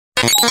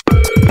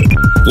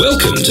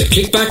Welcome to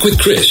Kick Back with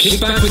Chris. Kick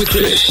Back with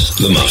Chris,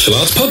 the martial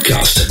arts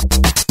podcast.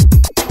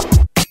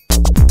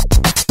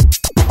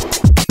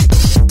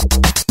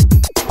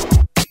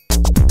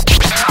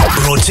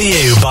 Brought to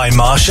you by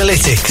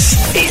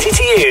Martialytics. Easy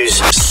to use,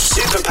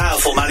 super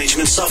powerful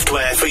management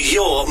software for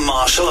your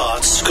martial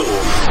arts school.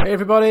 Hey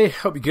everybody,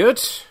 hope you're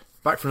good.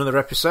 Back for another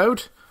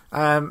episode.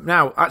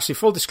 Now, actually,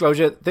 full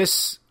disclosure,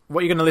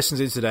 what you're going to listen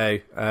to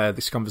today,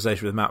 this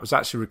conversation with Matt, was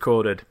actually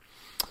recorded.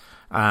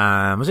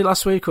 Was it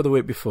last week or the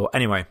week before?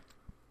 Anyway,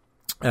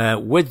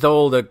 with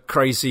all the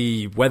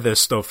crazy weather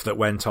stuff that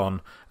went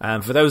on,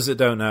 for those that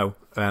don't know,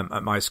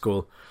 at my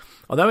school,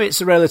 although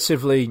it's a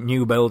relatively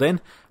new building,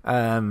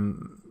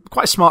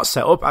 quite a smart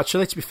setup,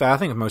 actually, to be fair. I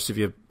think most of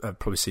you have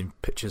probably seen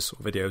pictures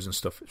or videos and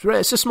stuff.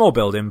 It's a small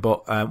building,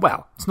 but,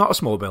 well, it's not a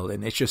small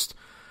building. It's just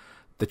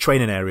the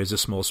training area is a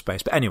small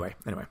space. But anyway,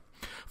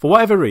 for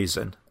whatever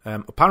reason,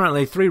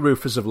 apparently 3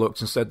 roofers have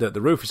looked and said that the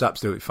roof is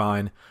absolutely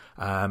fine,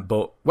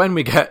 but when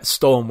we get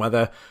storm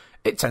weather,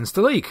 it tends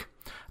to leak.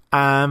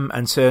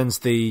 And turns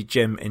the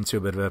gym into a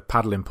bit of a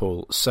paddling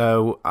pool.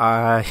 So,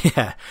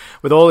 yeah,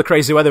 with all the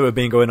crazy weather we've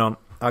been going on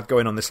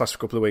this last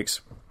couple of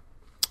weeks,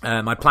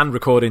 my planned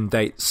recording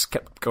dates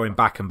kept going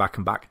back and back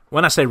and back.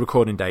 When I say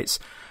recording dates,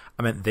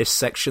 I meant this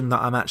section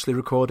that I'm actually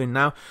recording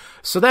now.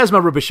 So there's my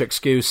rubbish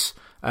excuse.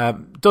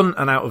 Done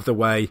and out of the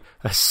way,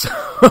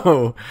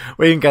 so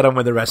we can get on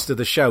with the rest of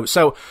the show.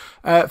 So,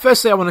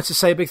 firstly, I wanted to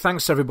say a big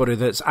thanks to everybody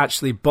that's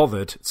actually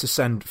bothered to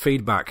send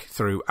feedback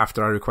through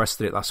after I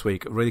requested it last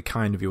week. Really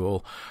kind of you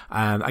all.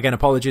 Again,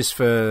 apologies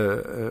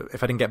for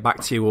if I didn't get back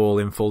to you all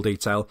in full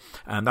detail.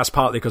 That's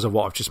partly because of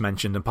what I've just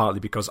mentioned, and partly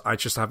because I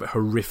just have a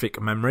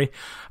horrific memory.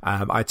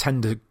 I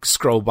tend to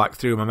scroll back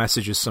through my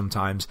messages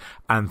sometimes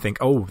and think,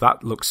 oh,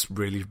 that looks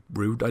really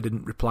rude. I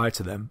didn't reply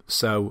to them.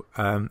 So,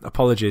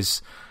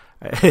 apologies.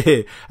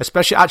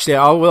 Especially, actually,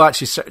 I will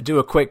actually do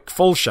a quick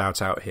full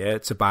shout out here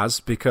to Baz,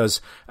 because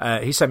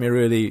he sent me a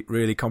really,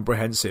 really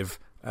comprehensive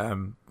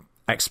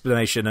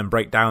explanation and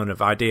breakdown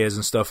of ideas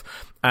and stuff,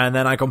 and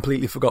then I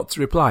completely forgot to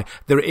reply.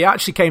 It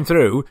actually came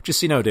through, just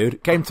so you know,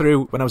 dude, came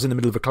through when I was in the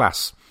middle of a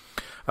class.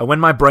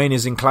 When my brain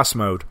is in class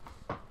mode,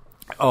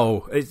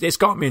 it's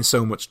got me in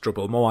so much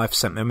trouble. My wife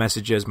sent me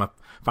messages, my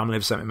family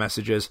have sent me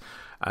messages,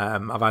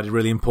 I've had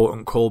really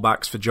important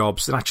callbacks for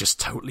jobs, and I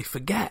just totally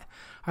forget.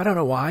 I don't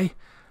know why.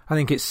 I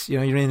think it's,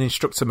 you're in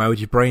instructor mode,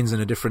 your brain's in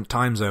a different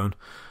time zone.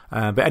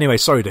 But anyway,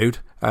 sorry, dude.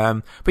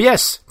 But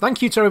yes,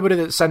 thank you to everybody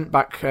that sent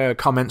back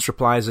comments,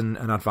 replies, and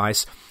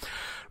advice.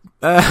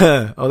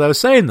 Although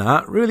saying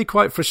that, really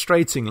quite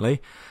frustratingly,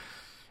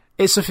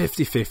 it's a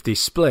 50-50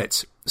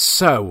 split.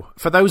 So,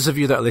 for those of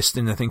you that are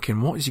listening and thinking,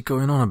 what is he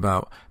going on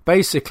about?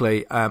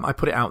 Basically, I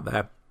put it out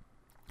there.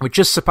 We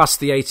just surpassed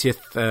the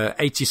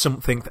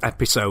 80-something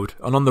episode,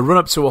 and on the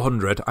run-up to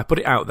 100, I put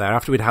it out there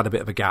after we'd had a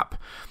bit of a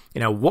gap.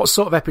 What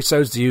sort of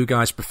episodes do you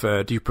guys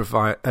prefer? Do you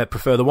prefer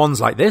the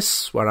ones like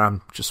this, where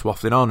I'm just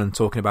waffling on and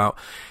talking about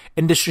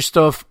industry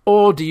stuff,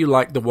 or do you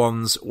like the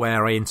ones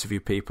where I interview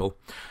people?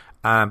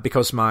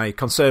 Because my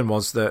concern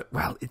was that,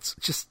 well, it's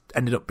just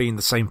ended up being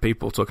the same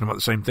people talking about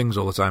the same things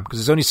all the time, because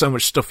there's only so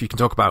much stuff you can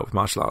talk about with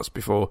martial arts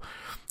before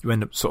you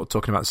end up sort of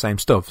talking about the same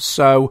stuff.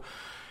 So,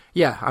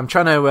 yeah, I'm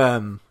trying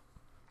to...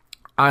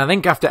 I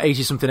think after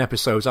 80-something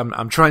episodes,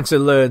 I'm trying to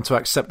learn to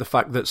accept the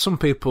fact that some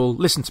people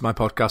listen to my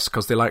podcast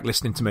because they like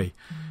listening to me,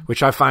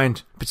 which I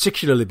find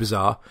particularly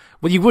bizarre.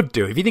 Well, you would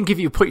do. If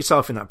you put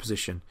yourself in that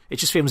position, it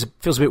just feels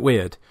a bit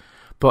weird.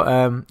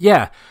 But,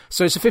 yeah,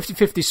 so it's a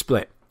 50-50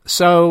 split.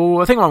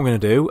 So I think what I'm going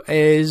to do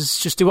is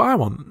just do what I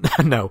want.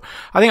 No,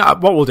 I think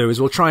what we'll do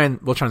is we'll try and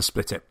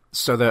split it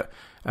so that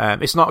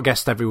it's not a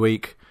guest every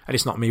week and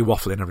it's not me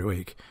waffling every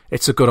week.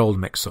 It's a good old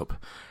mix-up.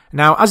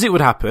 Now, as it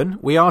would happen,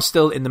 we are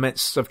still in the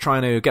midst of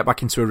trying to get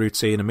back into a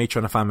routine and me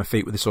trying to find my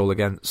feet with this all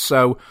again.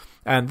 So,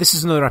 this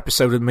is another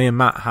episode of me and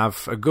Matt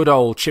have a good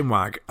old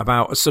chinwag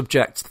about a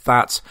subject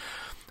that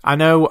I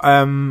know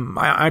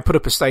I put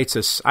up a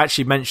status. I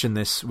actually mentioned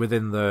this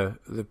within the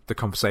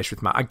conversation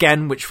with Matt.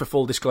 Again, which for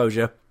full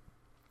disclosure,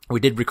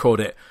 we did record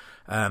it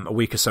a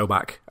week or so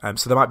back.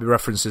 So there might be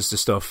references to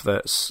stuff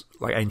that's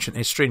like ancient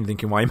history and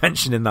thinking, why are you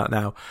mentioning that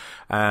now?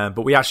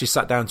 But we actually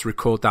sat down to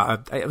record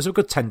that. It was a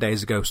good 10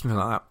 days ago, something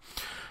like that.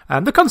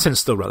 The content's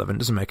still relevant,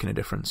 doesn't make any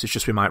difference. It's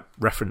just we might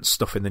reference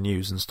stuff in the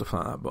news and stuff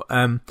like that. But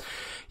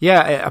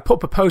yeah, I put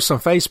up a post on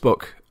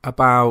Facebook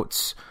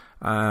about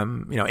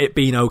it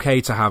being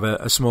okay to have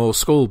a small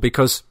school,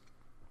 because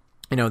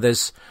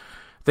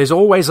there's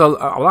always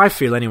well, I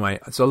feel anyway,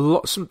 it's a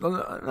lot,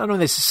 I don't know,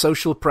 this is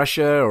social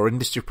pressure or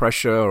industry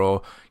pressure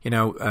or,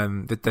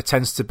 there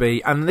tends to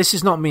be, and this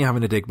is not me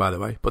having a dig, by the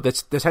way, but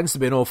there tends to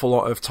be an awful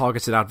lot of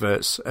targeted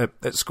adverts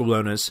at school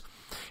owners,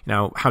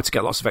 how to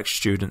get lots of extra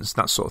students,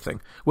 that sort of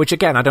thing, which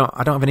again, I don't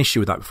have an issue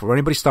with that. Before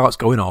anybody starts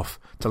going off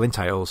telling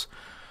tales,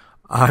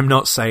 I'm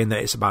not saying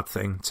that it's a bad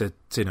thing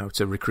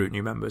to recruit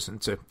new members and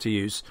to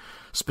use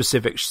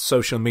specific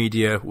social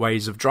media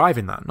ways of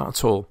driving that, not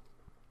at all.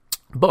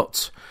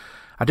 But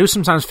I do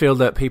sometimes feel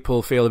that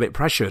people feel a bit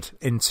pressured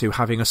into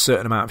having a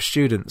certain amount of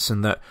students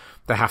and that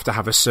they have to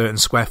have a certain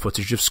square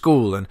footage of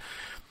school. And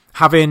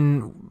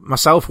having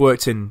myself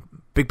worked in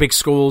big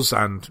schools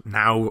and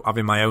now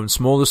having my own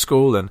smaller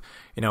school, and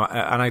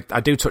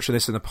I do touch on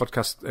this in the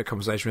podcast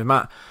conversation with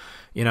Matt,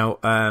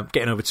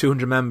 getting over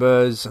 200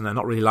 members and then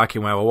not really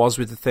liking where I was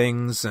with the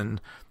things, and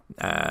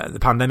the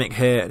pandemic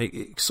hit and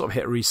it sort of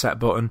hit a reset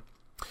button.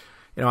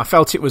 I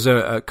felt it was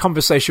a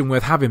conversation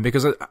worth having,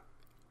 because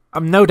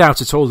I'm no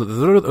doubt at all that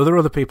there are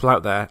other people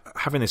out there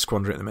having this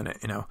quandary at the minute.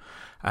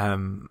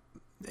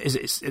 Is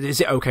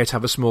it okay to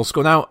have a small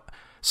school? Now,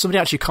 somebody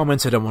actually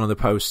commented on one of the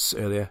posts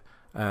earlier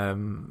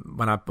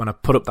when I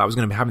put up that I was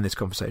going to be having this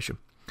conversation.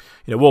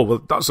 Well,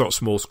 that's not a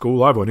small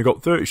school. I've only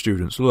got 30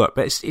 students. Look,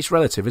 but it's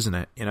relative, isn't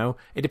it?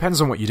 It depends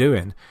on what you're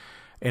doing.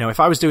 If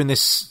I was doing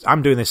this,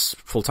 I'm doing this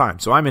full time,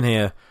 so I'm in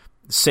here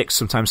 6,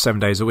 sometimes 7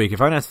 days a week.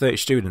 If I only had 30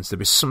 students, there'd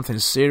be something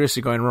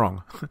seriously going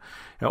wrong,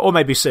 or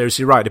maybe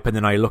seriously right,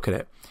 depending on how you look at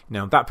it.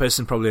 That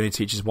person probably only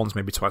teaches once,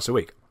 maybe twice a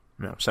week.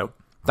 So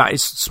that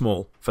is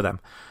small for them.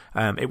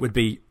 It would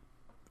be,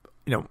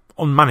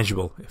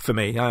 unmanageable for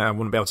me. I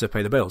wouldn't be able to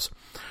pay the bills.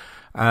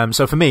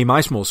 So for me,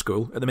 my small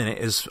school at the minute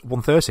is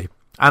 130.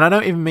 And I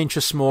don't even mean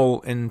just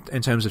small in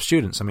terms of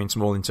students. I mean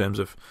small in terms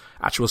of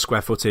actual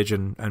square footage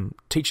and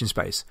teaching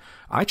space.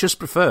 I just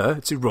prefer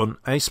to run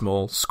a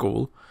small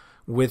school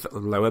with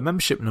lower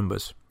membership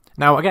numbers.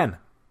 Now, again,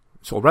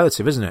 it's all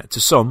relative, isn't it? To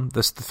some,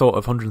 the thought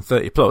of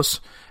 130 plus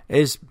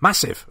is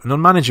massive and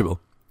unmanageable.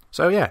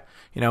 So yeah,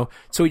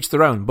 to each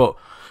their own. But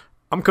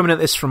I'm coming at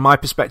this from my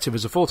perspective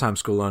as a full-time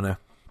school owner.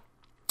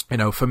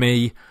 For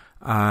me,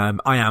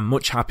 I am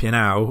much happier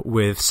now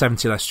with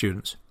 70 less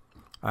students.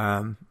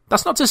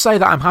 That's not to say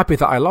that I'm happy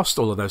that I lost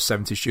all of those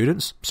 70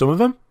 students. Some of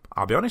them,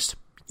 I'll be honest,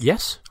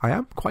 yes, I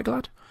am quite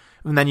glad.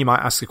 And then you might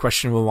ask the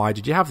question, well, why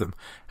did you have them?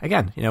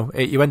 Again,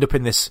 you end up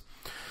in this,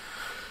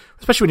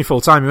 especially when you're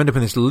full-time, you end up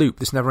in this loop,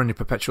 this never-ending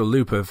perpetual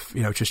loop of,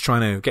 just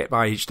trying to get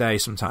by each day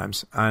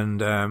sometimes.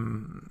 And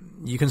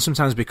you can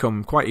sometimes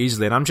become quite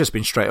easily, and I'm just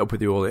being straight up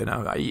with you all here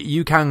now,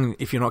 you can,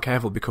 if you're not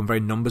careful, become very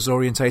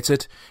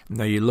numbers-orientated.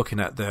 You're looking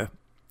at the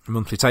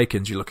monthly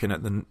take-ins, you're looking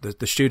at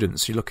the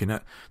students, you're looking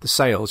at the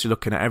sales, you're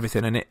looking at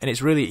everything, and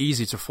it's really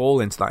easy to fall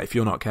into that if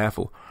you're not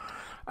careful.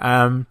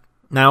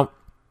 Now,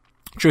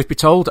 truth be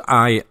told,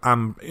 I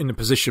am in a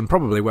position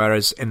probably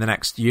whereas in the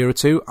next year or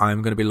two,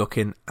 I'm going to be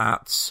looking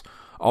at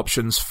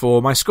options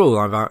for my school.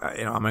 Am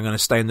I going to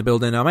stay in the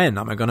building I'm in?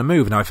 Am I going to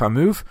move? Now, if I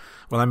move,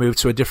 will I move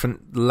to a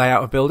different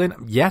layout of building?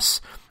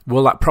 Yes.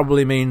 Will that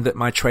probably mean that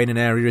my training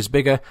area is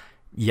bigger?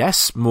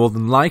 Yes, more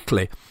than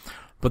likely.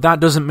 But that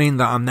doesn't mean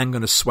that I'm then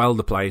going to swell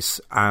the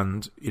place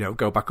and,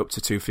 go back up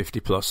to 250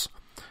 plus,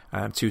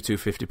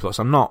 250 plus.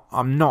 I'm not,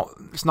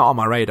 it's not on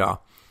my radar.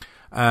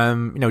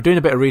 Doing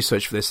a bit of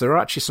research for this, there are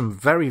actually some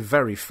very,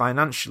 very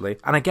financially,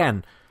 and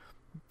again,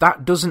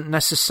 that doesn't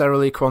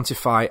necessarily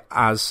quantify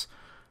as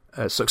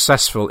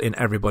successful in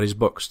everybody's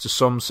books. To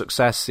some,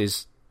 success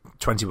is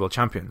 20 world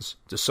champions.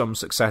 To some,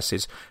 success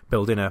is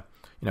building a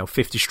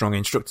 50-strong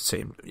instructor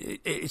team.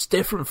 It's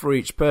different for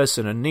each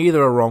person, and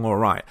neither are wrong or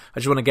right. I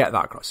just want to get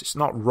that across. It's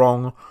not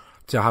wrong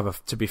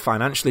to be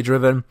financially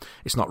driven.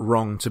 It's not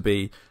wrong to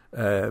be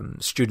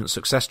student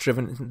success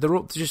driven. They're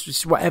all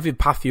just whatever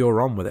path you're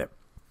on with it.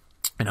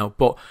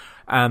 But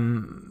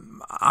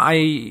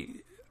I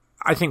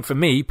think for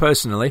me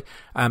personally,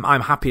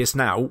 I'm happiest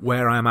now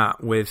where I'm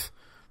at with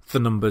the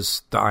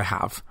numbers that I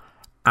have.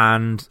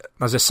 And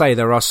as I say,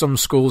 there are some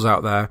schools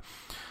out there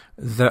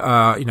that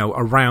are,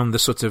 around the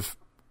sort of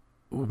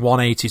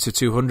 180 to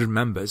 200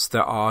 members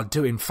that are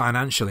doing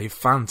financially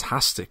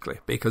fantastically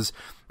because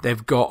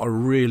they've got a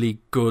really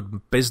good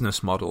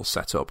business model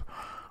set up.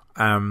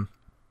 And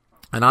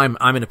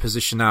I'm in a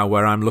position now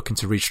where I'm looking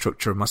to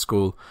restructure my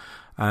school.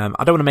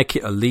 I don't want to make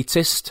it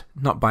elitist,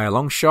 not by a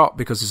long shot,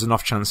 because there's an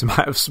off chance I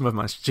might have some of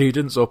my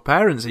students or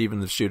parents,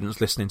 even the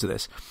students listening to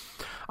this.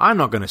 I'm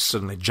not going to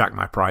suddenly jack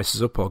my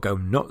prices up or go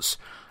nuts.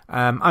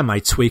 I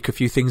might tweak a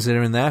few things that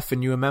are in there for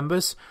newer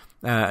members,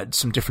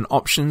 some different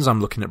options. I'm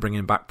looking at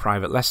bringing back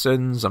private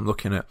lessons. I'm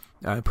looking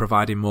at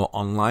providing more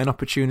online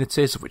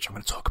opportunities, of which I'm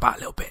going to talk about a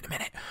little bit in a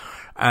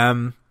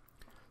minute.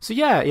 So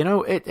yeah,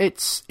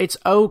 it's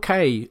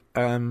okay.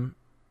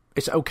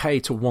 It's okay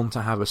to want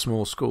to have a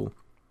small school.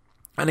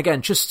 And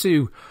again, just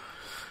to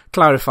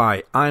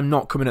clarify, I'm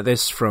not coming at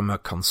this from a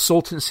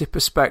consultancy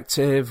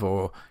perspective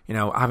or,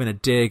 having a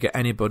dig at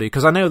anybody,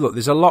 because I know, look,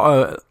 there's a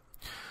lot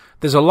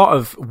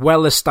of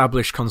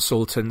well-established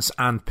consultants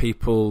and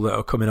people that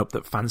are coming up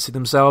that fancy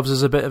themselves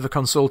as a bit of a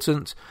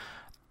consultant.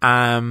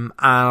 And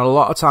a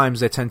lot of times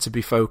they tend to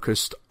be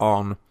focused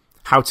on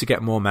how to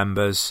get more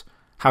members,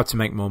 how to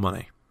make more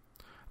money.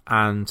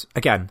 And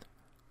again,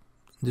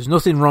 there's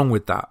nothing wrong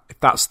with that. If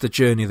that's the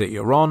journey that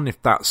you're on,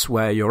 if that's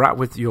where you're at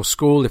with your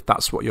school, if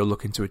that's what you're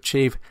looking to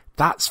achieve,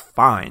 that's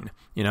fine.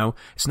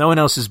 It's no one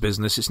else's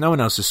business. It's no one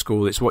else's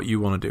school. It's what you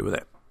want to do with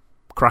it.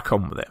 Crack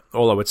on with it.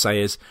 All I would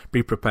say is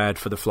be prepared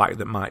for the flack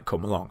that might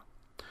come along.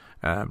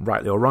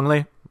 Rightly or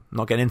wrongly,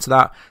 not getting into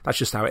that. That's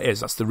just how it is.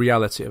 That's the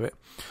reality of it.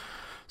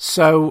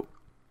 So,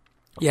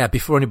 yeah,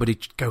 before anybody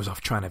goes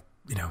off trying to,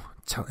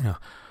 tell,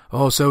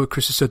 oh, so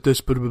Chris has said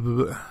this, but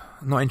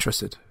not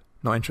interested.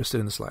 Not interested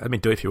in the slide. I mean,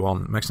 do it if you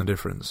want. It makes no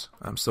difference.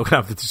 I'm still going to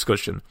have the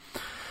discussion.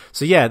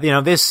 So yeah,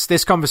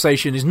 this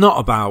conversation is not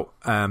about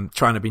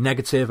trying to be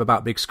negative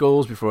about big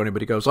schools before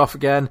anybody goes off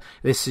again.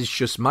 This is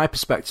just my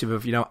perspective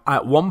of,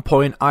 at one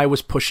point I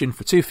was pushing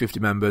for 250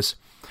 members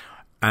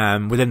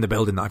within the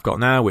building that I've got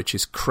now, which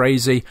is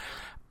crazy.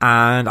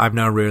 And I've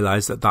now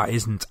realised that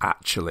isn't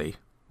actually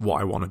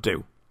what I want to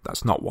do.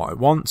 That's not what I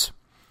want.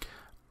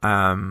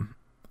 And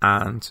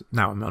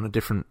now I'm on a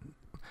different...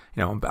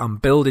 I'm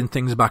building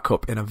things back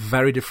up in a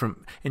very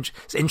different...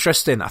 It's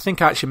interesting. I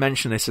think I actually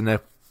mentioned this in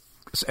the...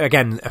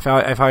 Again, if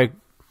I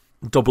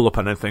double up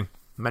on anything,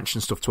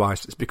 mention stuff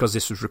twice, it's because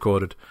this was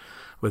recorded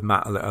with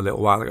Matt a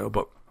little while ago.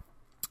 But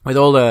with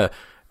all the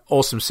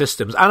awesome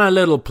systems, and a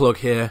little plug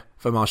here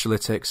for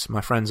Marshallytics,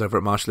 my friends over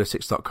at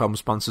Marshallytics.com,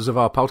 sponsors of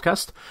our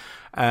podcast.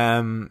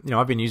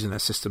 I've been using their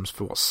systems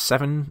for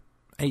 7-8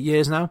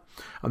 years now.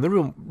 And the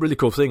really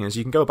cool thing is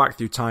you can go back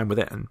through time with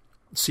it and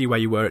see where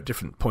you were at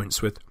different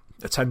points with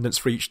attendance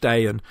for each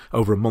day and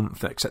over a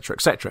month, etc.,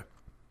 etc.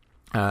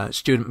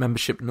 Student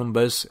membership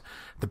numbers,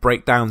 the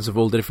breakdowns of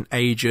all the different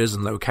ages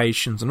and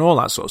locations and all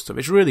that sort of stuff.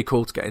 It's really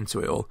cool to get into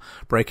it all,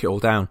 break it all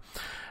down.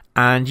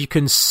 And you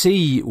can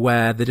see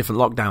where the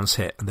different lockdowns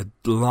hit and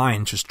the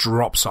line just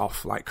drops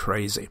off like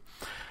crazy.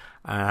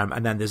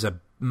 And then there's a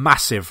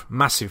massive,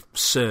 massive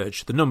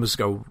surge. The numbers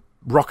go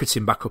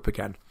rocketing back up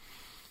again.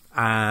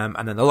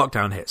 And then the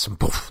lockdown hits and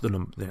poof,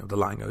 the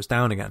line goes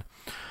down again.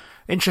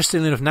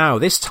 Interestingly enough now,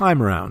 this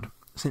time around,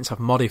 since I've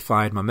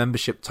modified my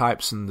membership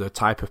types and the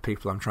type of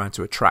people I'm trying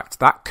to attract,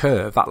 that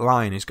curve, that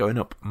line is going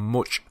up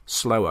much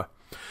slower.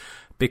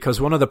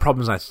 Because one of the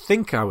problems I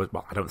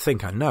don't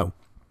think, I know,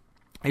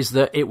 is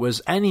that it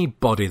was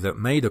anybody that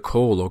made a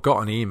call or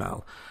got an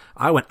email,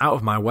 I went out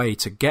of my way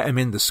to get them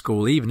in the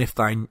school, even if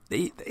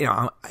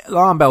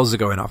alarm bells are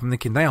going off. I'm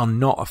thinking they are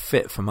not a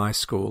fit for my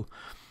school.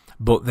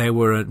 But they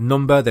were a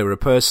number, they were a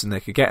person, they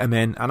could get them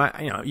in. And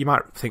you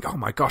might think, oh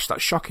my gosh,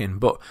 that's shocking.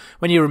 But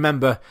when you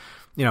remember,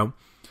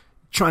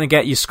 trying to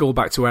get your school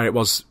back to where it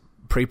was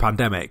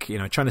pre-pandemic,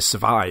 trying to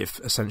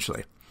survive,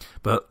 essentially.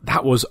 But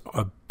that was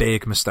a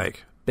big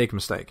mistake.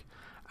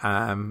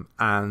 And,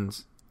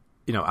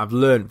 I've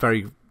learned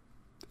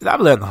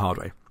the hard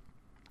way.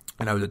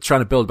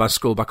 Trying to build my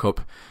school back up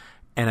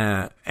in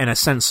a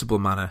sensible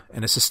manner,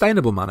 in a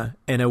sustainable manner,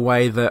 in a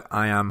way that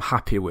I am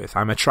happy with.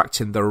 I'm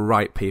attracting the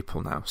right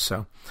people now.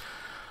 So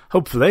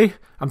hopefully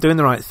I'm doing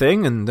the right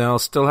thing and I'll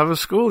still have a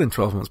school in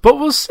 12 months. But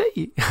we'll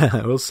see.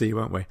 We'll see,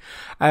 won't we?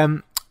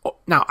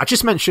 Now, I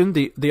just mentioned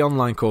the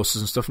online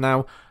courses and stuff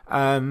now.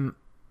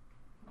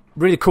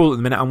 Really cool at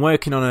the minute. I'm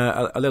working on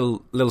a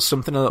little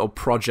something, a little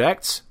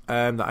project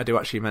that I do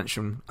actually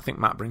mention. I think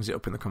Matt brings it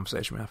up in the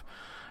conversation we have.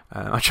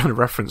 I'm trying to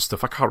reference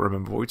stuff. I can't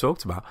remember what we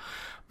talked about.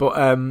 But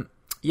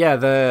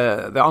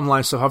the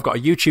online stuff, I've got a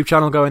YouTube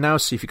channel going now.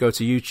 So if you go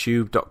to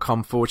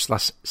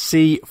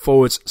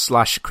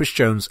youtube.com/C/Chris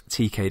Jones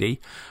TKD,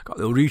 got a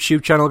little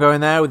YouTube channel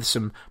going there with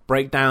some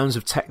breakdowns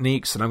of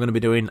techniques. And I'm going to be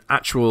doing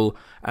actual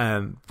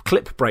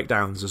clip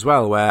breakdowns as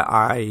well, where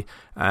I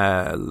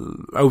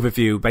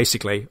overview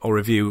basically or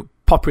review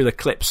popular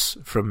clips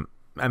from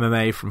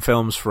MMA, from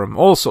films, from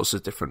all sorts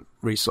of different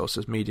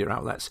resources, media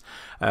outlets.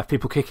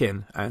 People kick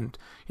in and,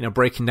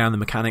 breaking down the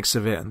mechanics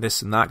of it and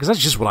this and that, because that's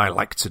just what I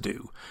like to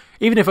do.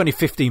 Even if only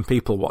 15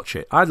 people watch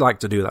it, I'd like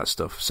to do that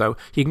stuff. So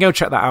you can go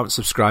check that out and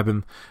subscribe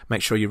and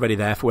make sure you're ready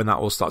there for when that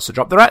all starts to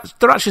drop. There are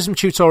actually some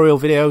tutorial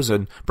videos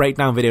and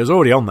breakdown videos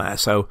already on there,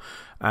 so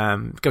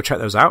go check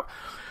those out.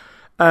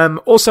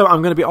 Also,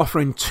 I'm going to be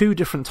offering 2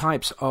 different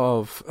types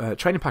of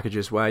training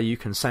packages where you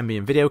can send me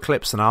in video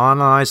clips and I'll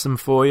analyse them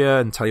for you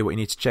and tell you what you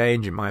need to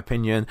change, in my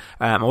opinion.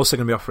 I'm also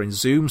going to be offering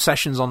Zoom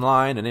sessions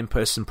online and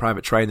in-person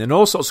private training and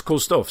all sorts of cool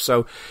stuff.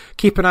 So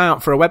keep an eye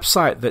out for a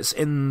website that's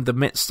in the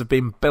midst of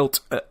being built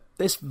at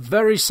this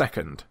very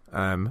second.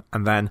 And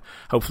then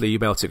hopefully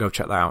you'll be able to go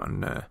check that out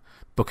and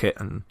book it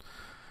and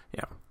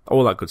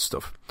all that good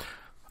stuff.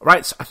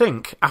 Right, I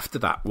think after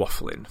that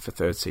waffling for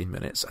 13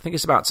 minutes, I think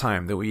it's about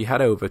time that we head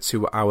over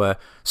to our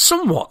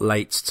somewhat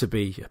late to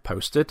be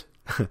posted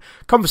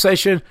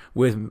conversation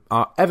with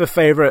our ever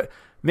favourite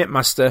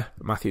Mitmaster,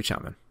 Matthew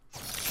Chapman.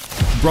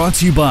 Brought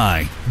to you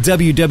by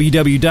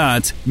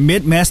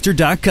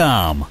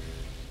www.mitmaster.com.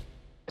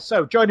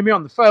 So, joining me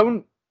on the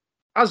phone,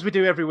 as we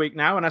do every week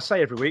now, and I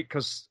say every week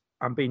because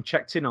I'm being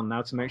checked in on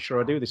now to make sure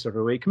I do this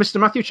every week,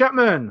 Mr. Matthew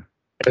Chapman.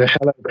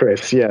 Hello,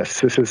 Chris. Yes,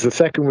 this is the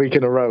second week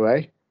in a row,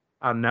 eh?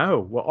 I know,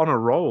 we're on a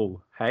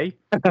roll, hey?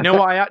 You know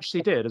what I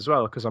actually did as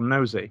well, because I'm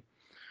nosy?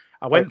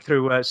 I went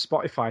through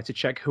Spotify to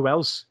check who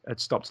else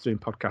had stopped doing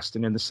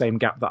podcasting in the same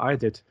gap that I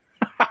did.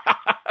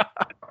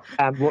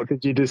 And what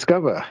did you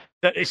discover?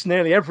 That it's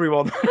nearly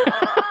everyone.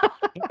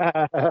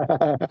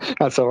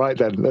 That's all right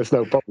then. There's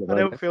no problem. I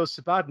don't feel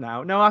so bad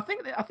now. No, I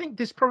think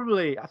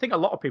a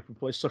lot of people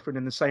are suffering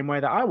in the same way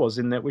that I was,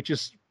 in that we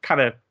just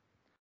kind of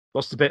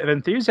lost a bit of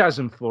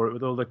enthusiasm for it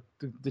with all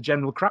the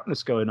general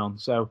crapness going on.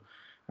 So,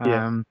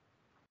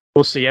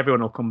 We'll see.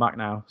 Everyone will come back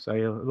now, so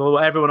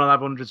everyone will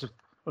have hundreds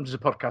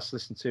of podcasts to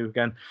listen to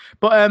again.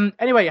 But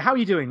anyway, how are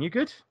you doing? You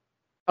good?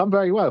 I'm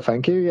very well,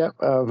 thank you. Yeah,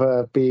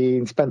 I've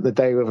spent the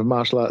day with a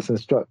martial arts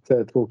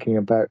instructor talking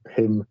about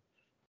him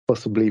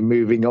possibly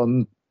moving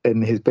on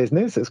in his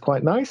business. It's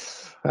quite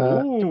nice.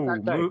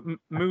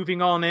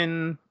 Moving on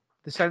in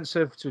the sense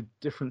of to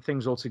different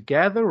things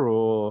altogether,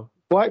 or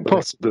quite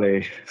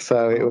possibly.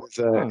 So it was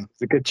a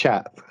good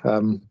chat.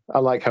 I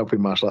like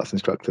helping martial arts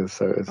instructors.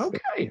 So it's,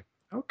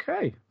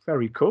 okay,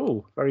 very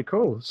cool.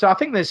 So I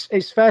think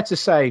it's fair to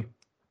say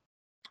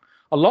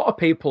a lot of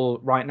people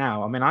right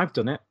now. I mean, I've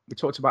done it. We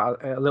talked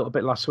about it a little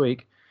bit last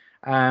week.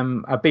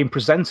 Have been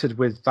presented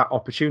with that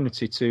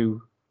opportunity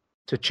to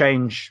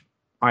change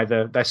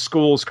either their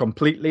schools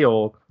completely,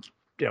 or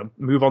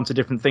move on to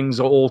different things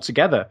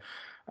altogether.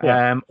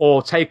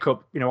 Or take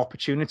up,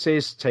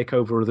 opportunities, take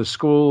over other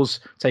schools,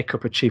 take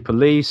up a cheaper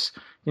lease.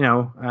 There's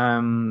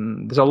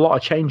a lot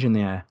of change in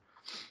the air.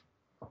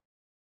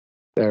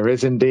 There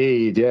is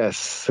indeed,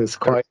 yes. It's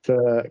quite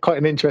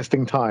an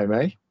interesting time,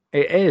 eh?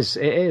 It is.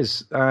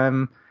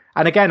 And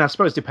again, I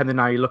suppose depending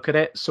on how you look at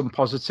it, some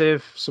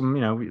positive, some,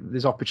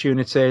 there's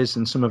opportunities,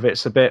 and some of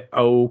it's a bit,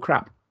 oh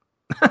crap,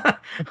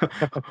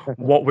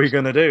 what we're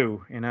going to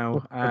do,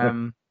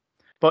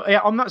 But yeah,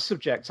 on that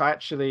subject, I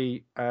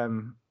actually,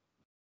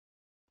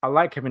 I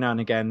like every now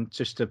and again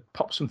just to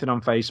pop something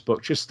on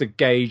Facebook, just to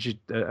gauge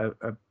the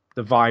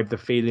vibe, the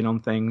feeling on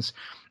things.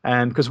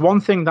 Because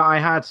one thing that I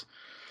had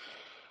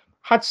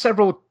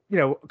several,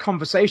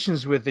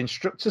 conversations with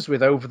instructors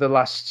with over the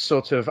last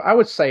I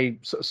would say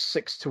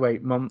 6 to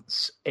 8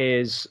 months,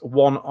 is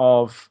one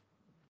of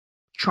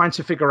trying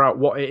to figure out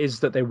what it is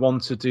that they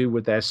want to do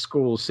with their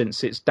school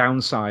since it's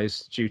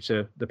downsized due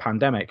to the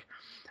pandemic.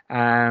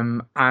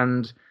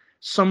 And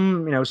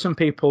some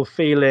people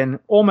feeling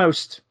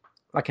almost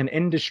like an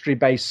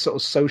industry-based sort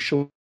of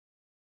social,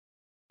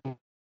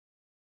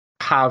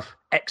 have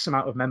X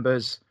amount of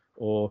members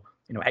or,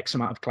 X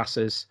amount of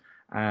classes.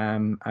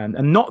 And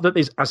not that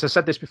there's, as I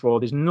said this before,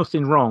 there's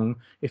nothing wrong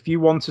if you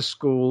want a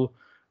school,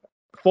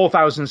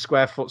 4,000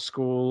 square foot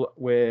school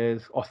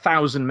with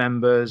 1,000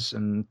 members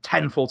and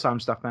 10 full-time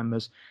staff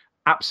members.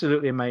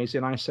 Absolutely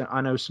amazing.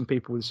 I know some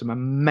people with some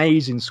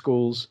amazing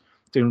schools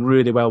doing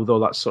really well with all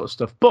that sort of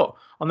stuff. But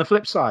on the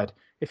flip side,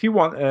 if you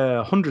want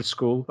a 100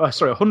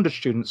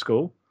 student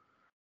school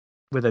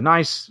with a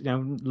nice,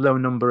 low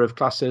number of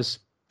classes,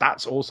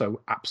 that's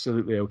also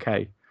absolutely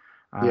okay.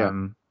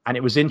 And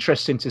it was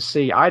interesting to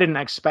see. I didn't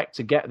expect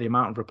to get the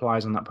amount of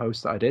replies on that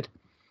post that I did.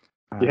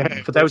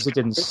 For those who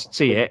didn't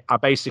see it, I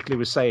basically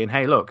was saying,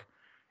 hey, look,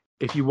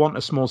 if you want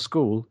a small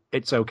school,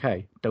 it's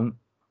okay. Don't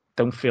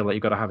feel like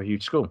you've got to have a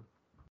huge school.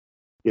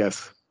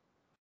 Yes.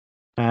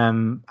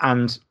 And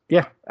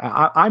yeah,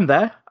 I'm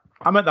there.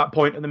 I'm at that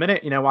point in the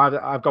minute.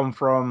 I've gone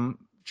from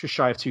just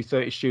shy of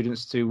 230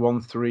 students to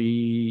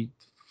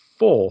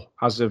 134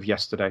 as of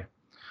yesterday.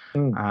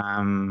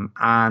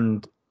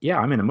 And yeah,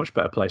 I'm in a much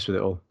better place with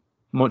it all.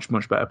 Much,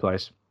 much better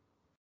place.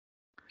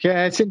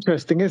 Yeah, it's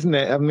interesting, isn't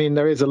it? I mean,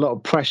 there is a lot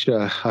of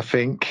pressure, I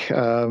think,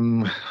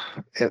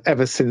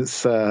 ever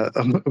since,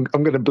 I'm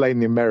going to blame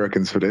the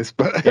Americans for this,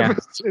 but ever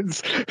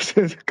since,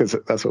 because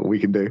that's what we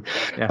can do.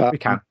 Yeah, we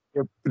can.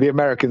 The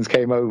Americans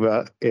came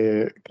over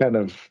kind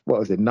of,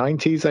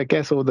 90s, I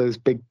guess, all those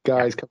big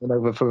guys coming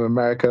over from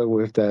America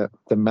with the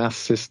mass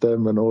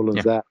system and all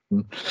of that,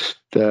 and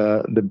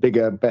the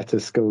bigger, better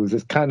schools.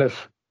 It's kind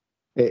of,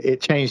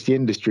 it changed the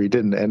industry,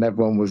 didn't it? And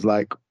everyone was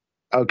like,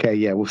 okay,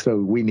 yeah, well, so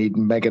we need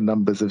mega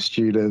numbers of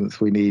students.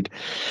 We need,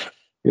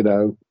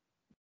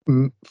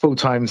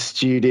 full-time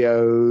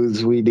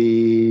studios. We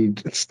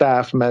need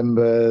staff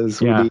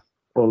members. We need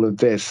all of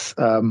this.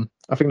 I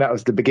think that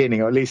was the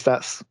beginning, or at least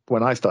that's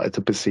when I started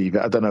to perceive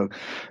it. I don't know.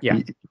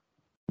 Yeah.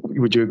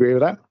 Would you agree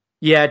with that?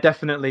 Yeah,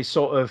 definitely.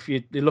 Sort of,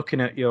 you're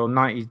looking at your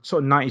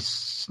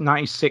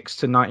 96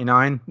 to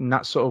 99 in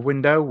that sort of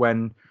window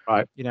when,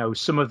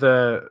 some of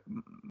the,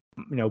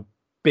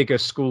 bigger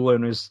school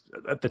owners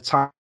at the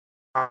time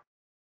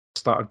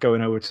started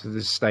going over to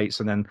the States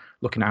and then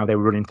looking at how they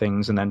were running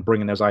things and then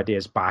bringing those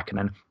ideas back and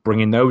then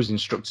bringing those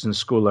instructors and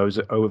school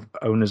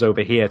owners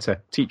over here to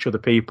teach other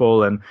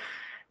people. And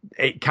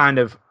it kind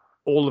of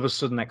all of a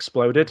sudden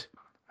exploded.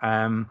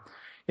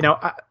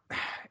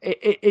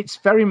 It's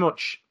very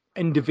much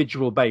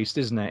individual based,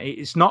 isn't it?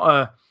 It's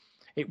not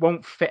it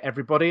won't fit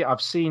everybody.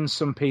 I've seen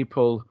some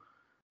people,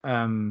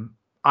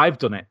 I've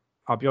done it.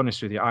 I'll be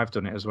honest with you. I've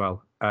done it as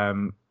well.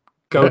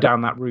 Go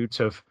down that route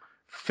of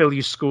fill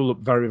your school up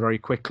very, very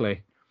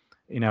quickly.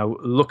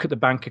 Look at the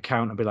bank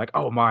account and be like,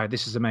 oh my,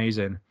 this is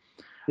amazing.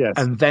 Yes.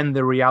 And then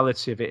the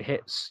reality of it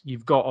hits.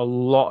 You've got a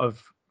lot of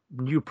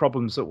new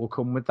problems that will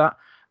come with that.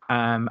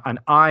 And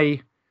I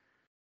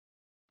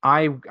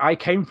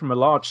came from a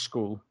large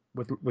school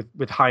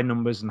with high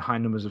numbers and high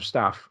numbers of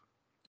staff.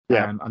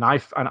 Yeah.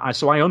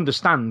 So I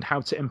understand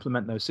how to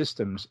implement those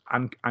systems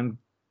and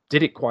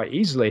did it quite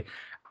easily.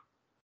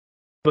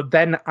 But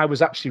then I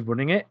was actually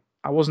running it.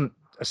 I wasn't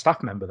a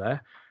staff member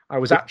there. I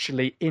was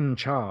actually in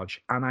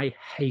charge, and I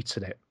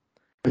hated it.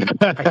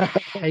 I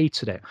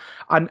hated it.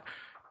 And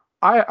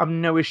I have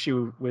no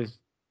issue with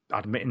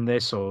admitting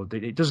this, or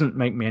it doesn't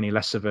make me any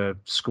less of a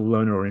school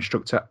owner or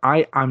instructor.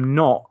 I'm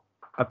not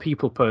a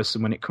people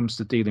person when it comes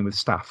to dealing with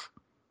staff.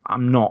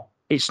 I'm not.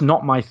 It's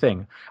not my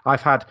thing.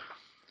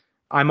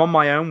 I'm on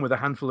my own with a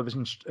handful of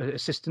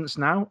assistants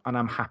now, and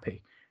I'm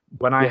happy.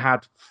 When I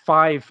had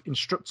 5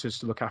 instructors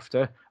to look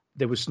after,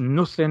 there was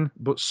nothing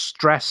but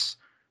stress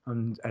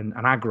and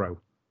aggro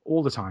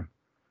all the time.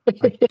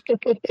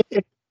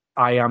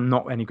 I am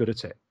not any good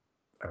at it.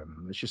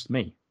 It's just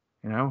me,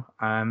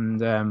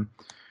 And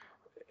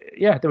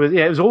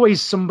it was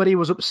always somebody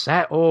was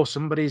upset, or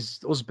somebody's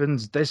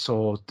husband's this,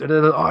 or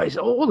it's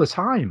all the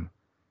time,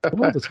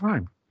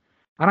 and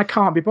I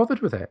can't be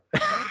bothered with it.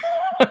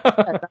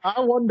 I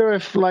wonder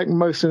if, like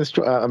most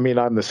instructors, I mean,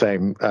 I'm the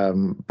same,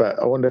 but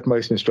I wonder if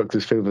most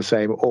instructors feel the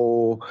same,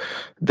 or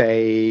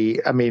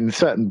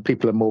certain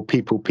people are more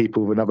people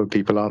than other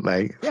people, aren't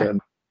they? Yeah. Certain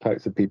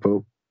types of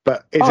people.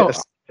 But is it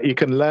you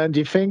can learn, do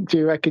you think? Do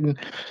you reckon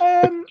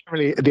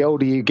generally the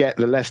older you get,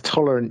 the less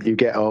tolerant you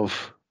get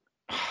of?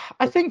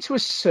 I think to a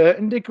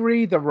certain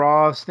degree there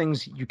are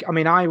things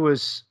I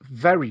was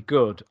very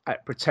good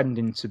at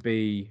pretending to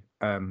be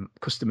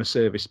customer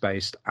service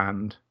based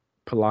and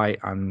polite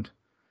and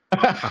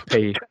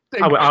happy.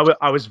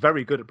 I was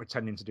very good at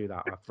pretending to do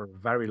that for a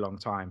very long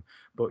time.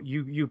 But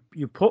you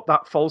put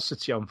that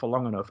falsity on for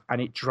long enough,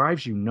 and it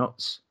drives you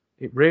nuts.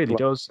 It really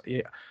does.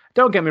 Yeah.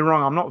 Don't get me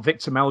wrong. I'm not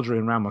Victor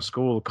Meldrew around my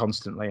school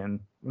constantly, and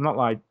I'm not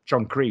like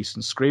John Creese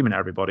and screaming at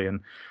everybody.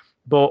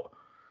 But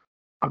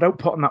I don't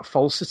put on that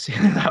falsity,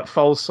 that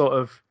false sort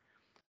of,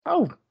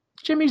 oh,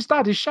 Jimmy's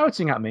dad is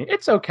shouting at me.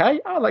 It's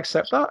okay. I'll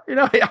accept that.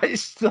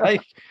 It's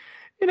like.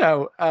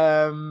 I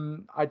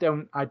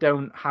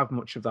don't have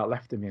much of that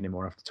left in me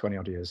anymore after 20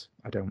 odd years.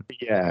 I don't.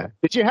 Yeah.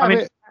 Did you have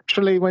it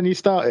actually when you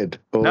started?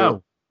 Or?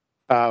 No.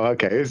 Oh,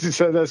 okay.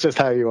 So that's just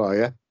how you are,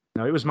 yeah?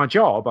 No, it was my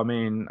job. I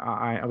mean,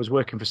 I was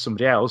working for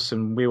somebody else,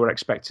 and we were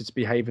expected to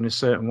behave in a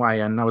certain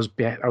way, and I was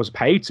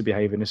paid to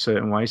behave in a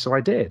certain way, so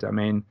I did. I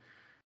mean,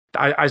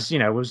 as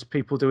was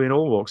people do in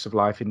all walks of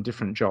life in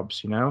different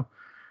jobs,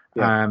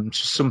 Yeah.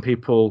 Some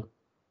people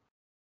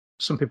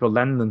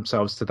lend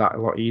themselves to that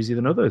a lot easier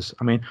than others.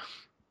 I mean,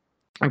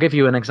 I'll give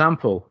you an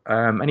example,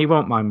 and he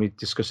won't mind me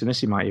discussing this.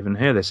 He might even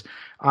hear this.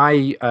 I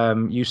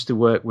used to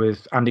work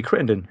with Andy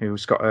Crittenden,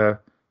 who's got a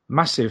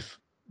massive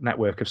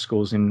network of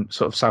schools in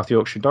sort of South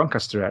Yorkshire,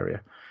 Doncaster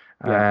area.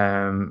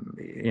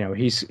 Yeah.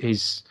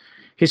 His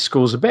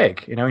schools are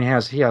big. He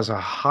has a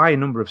high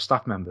number of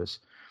staff members,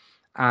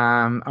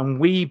 and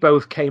we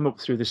both came up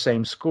through the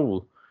same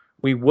school.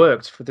 We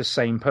worked for the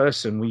same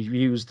person. We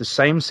used the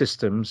same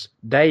systems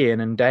day in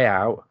and day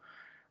out,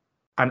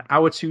 and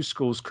our 2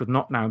 schools could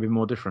not now be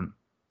more different.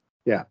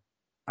 Yeah.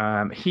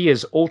 He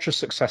is ultra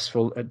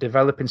successful at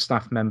developing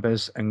staff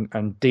members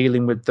and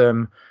dealing with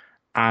them,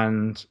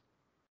 and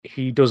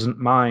he doesn't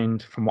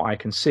mind, from what I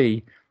can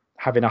see,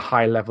 having a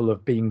high level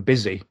of being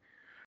busy.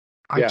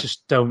 I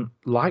just don't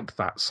like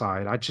that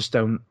side. I just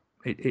don't.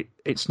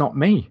 It's not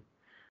me.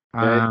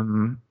 Yeah.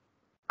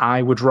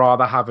 I would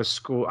rather have a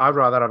school. I'd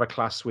rather have a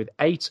class with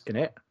 8 in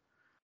it.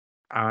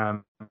 I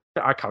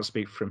can't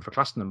speak for him for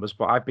class numbers,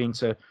 but I've been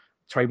to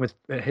train with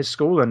his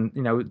school, and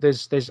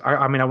there's.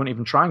 I wouldn't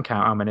even try and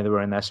count how many there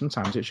were in there.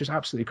 Sometimes it's just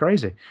absolutely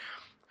crazy,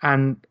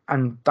 and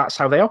that's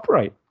how they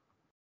operate.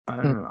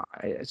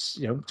 It's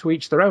to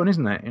each their own,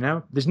 isn't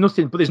it? There's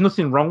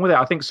nothing wrong with it.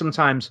 I think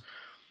sometimes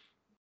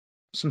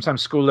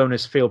school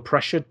owners feel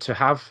pressured to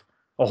have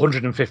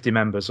 150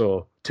 members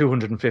or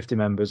 250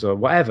 members or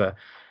whatever.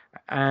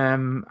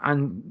 And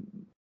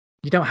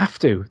you don't have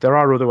to. There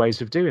are other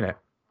ways of doing it.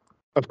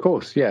 Of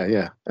course,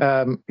 yeah.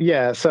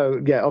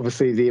 So,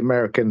 obviously the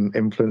American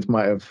influence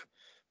might have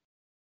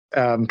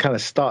kind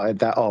of started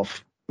that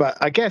off. But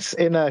I guess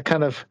in a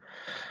kind of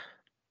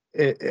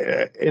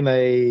in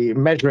a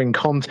measuring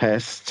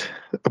contest,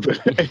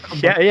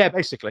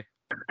 basically,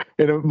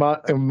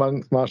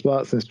 amongst martial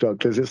arts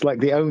instructors, it's like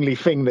the only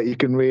thing that you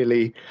can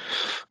really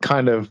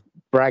kind of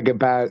brag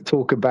about,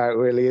 talk about,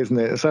 really, isn't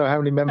it? So how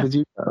many members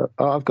you got?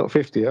 Oh, I've got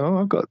 50. Oh,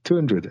 I've got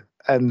 200.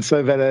 And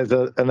so then there's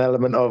an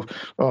element of,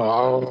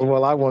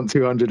 I want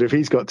 200 if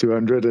he's got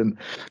 200. And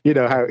you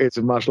know how it's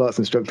a martial arts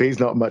instructor. He's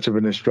not much of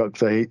an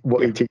instructor. He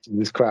teaches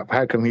is crap.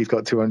 How come he's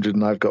got 200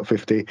 and I've got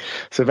 50?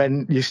 So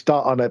then you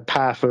start on a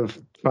path of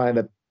trying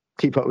to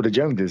keep up with the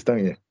Joneses,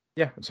 don't you?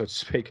 Yeah, so to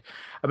speak.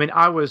 I mean,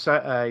 I was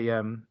at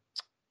a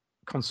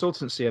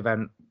consultancy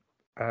event,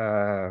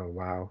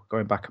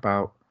 going back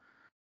about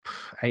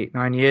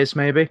 8-9 years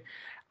maybe.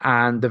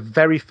 And the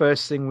very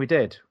first thing we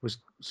did was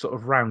sort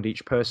of round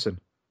each person.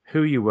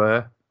 Who you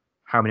were,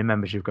 how many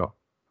members you've got.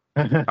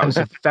 That was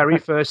the very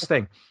first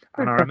thing.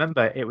 And I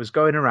remember it was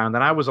going around,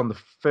 and I was on the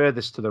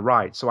furthest to the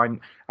right, so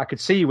I could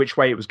see which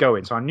way it was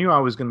going, so I knew I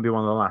was going to be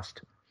one of the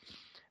last.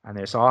 And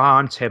they said,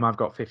 I'm Tim, I've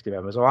got 50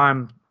 members. Oh,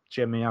 I'm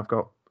Jimmy, I've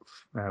got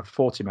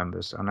 40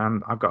 members.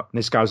 And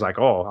this guy's like,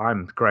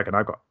 I'm Greg, and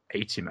I've got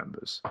 80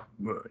 members.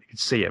 You could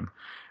see him.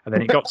 And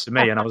then it got to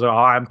me, and I was like,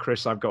 I'm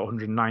Chris, I've got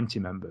 190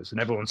 members.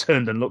 And everyone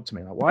turned and looked at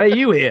me like, why are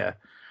you here?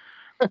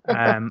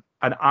 And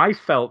I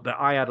felt that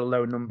I had a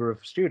low number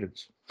of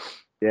students.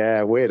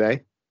 Yeah, weird, eh?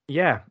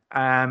 Yeah,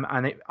 and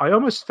I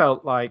almost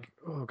felt like,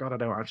 oh God, I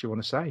don't actually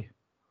want to say.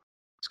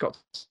 It's got to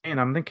say,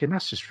 and I'm thinking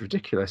that's just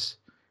ridiculous.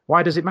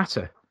 Why does it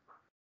matter?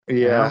 You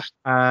Yeah.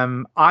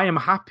 know? I am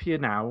happier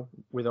now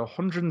with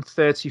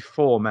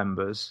 134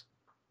 members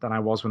than I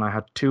was when I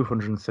had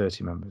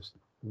 230 members.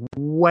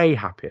 Way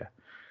happier.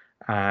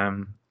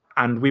 And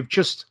we've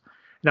just,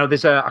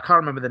 there's I can't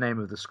remember the name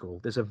of the school.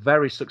 There's a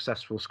very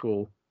successful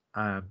school.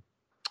 Oh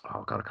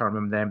God, I can't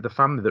remember the name of the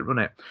family that run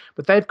it.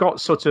 But they've got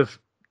sort of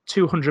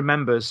 200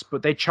 members,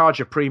 but they charge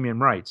a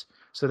premium rate.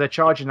 So they're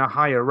charging a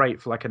higher rate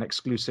for like an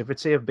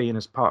exclusivity of being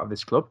as part of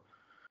this club.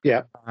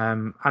 Yeah.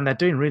 And they're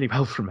doing really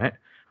well from it,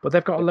 but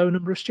they've got a low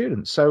number of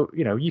students. So,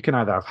 you can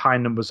either have high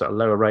numbers at a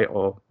lower rate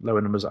or lower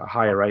numbers at a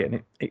higher rate,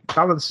 and it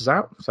balances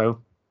out. So,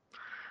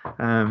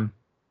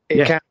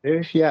 it can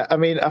do. Yeah. I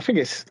mean, I think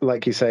it's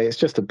like you say, it's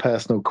just a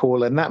personal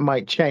call, and that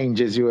might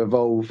change as you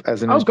evolve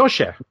as an Oh, gosh,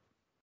 yeah.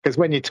 Because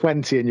when you're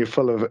 20 and you're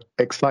full of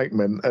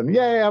excitement and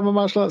I'm a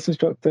martial arts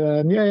instructor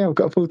and I've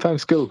got a full-time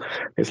school,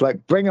 it's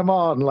like, bring them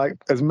on, like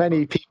as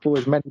many people,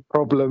 as many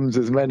problems,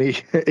 as many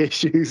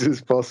issues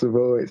as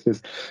possible. It's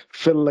just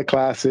fill the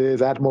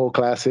classes, add more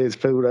classes,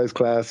 fill those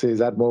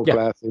classes, add more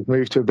classes,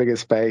 move to a bigger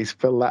space,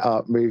 fill that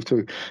up, move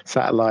to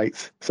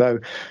satellites. So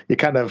you're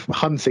kind of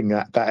hunting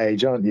at that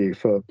age, aren't you?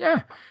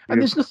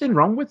 And there's nothing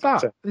wrong with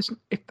that.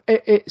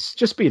 It's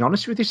just being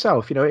honest with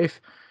yourself.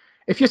 If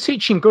you're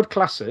teaching good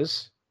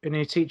classes, and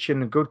you're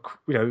teaching a good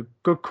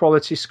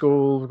quality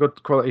school,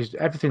 good quality,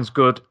 everything's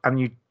good,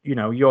 and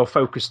you're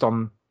focused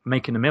on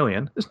making $1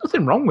 million. There's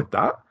nothing wrong with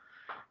that.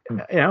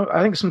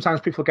 I think sometimes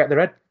people get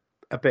their head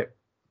a bit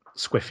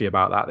squiffy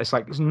about that. It's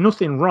like there's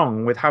nothing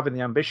wrong with having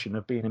the ambition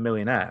of being a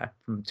millionaire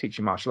from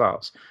teaching martial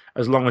arts,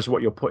 as long as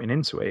what you're putting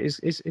into it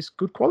is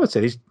good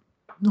quality. There's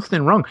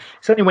nothing wrong.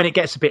 It's only when it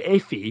gets a bit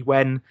iffy,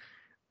 when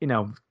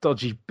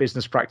dodgy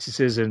business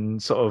practices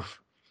and sort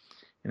of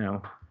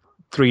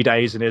 3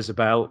 days in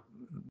Isabel.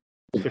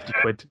 50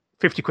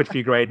 quid for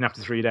your grade, and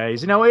after 3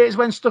 days, it's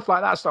when stuff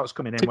like that starts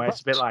coming in, where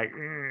it's a bit like,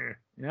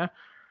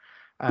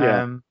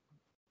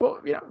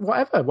 but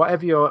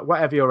whatever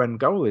your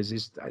end goal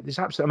is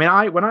absolutely.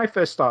 I mean, when I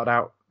first started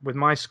out with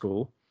my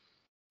school,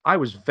 I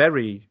was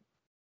very,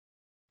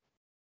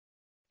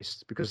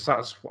 because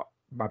that's what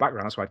my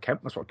background, that's what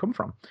I come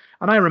from,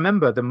 and I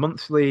remember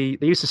they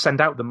used to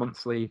send out the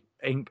monthly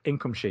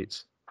income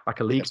sheets, like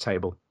a league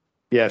table.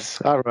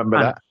 Yes, I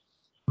remember that.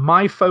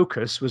 My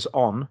focus was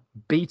on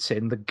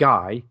beating the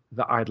guy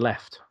that I'd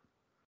left.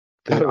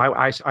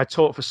 I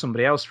taught for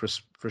somebody else for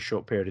a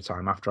short period of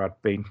time after I'd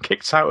been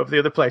kicked out of the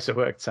other place I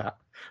worked at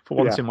for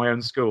wanting my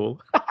own school.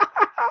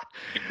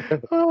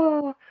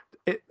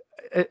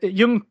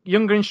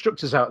 Younger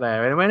instructors out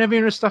there, and whenever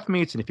you're in a staff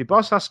meeting, if your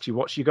boss asks you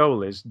what your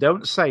goal is,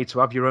 don't say to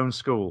have your own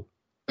school.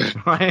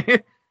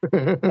 Right?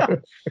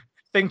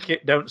 Think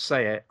it, don't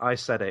say it. I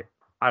said it.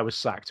 I was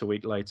sacked a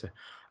week later.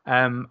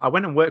 I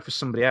went and worked for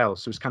somebody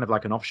else who was kind of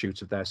like an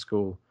offshoot of their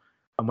school.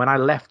 And when I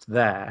left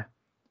there,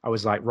 I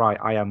was like, right,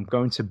 I am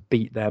going to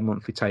beat their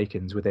monthly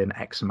take-ins within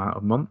X amount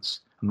of months.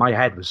 And my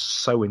head was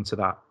so into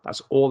that.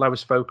 That's all I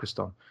was focused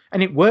on.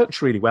 And it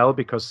worked really well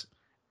because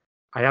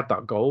I had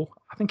that goal.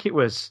 I think it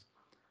was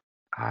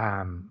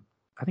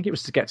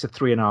to get to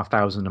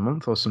 3,500 a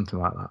month or something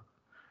like that.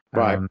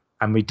 Right.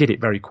 And we did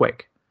it very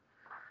quick.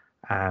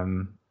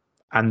 And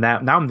now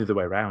I'm the other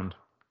way around.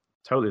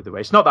 Totally the way.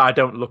 It's not that I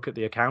don't look at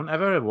the account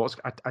ever,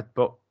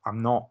 but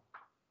I'm not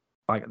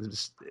like,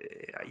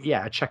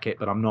 I check it,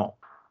 but I'm not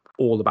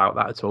all about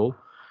that at all.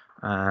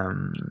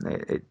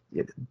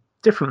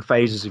 Different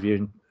phases of your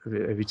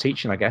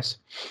teaching, I guess.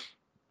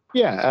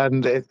 Yeah,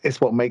 and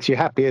it's what makes you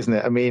happy, isn't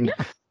it? I mean,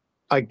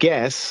 I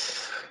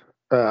guess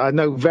I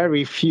know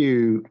very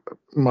few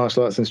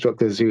martial arts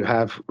instructors who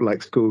have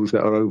like schools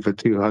that are over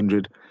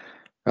 200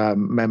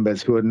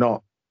 members who are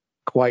not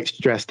quite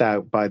stressed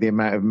out by the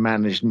amount of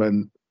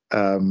management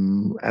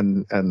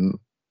and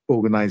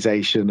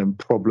organization and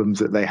problems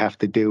that they have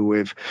to deal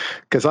with.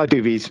 Because I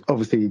do these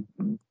obviously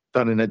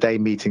done in a day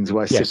meetings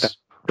where I sit down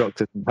with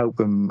doctors and help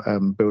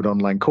them build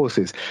online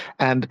courses.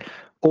 And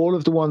all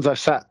of the ones I've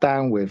sat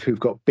down with who've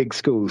got big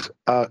schools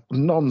are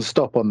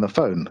non-stop on the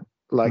phone.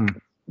 Like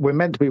we're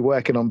meant to be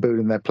working on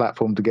building their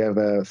platform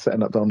together,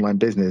 setting up the online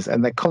business,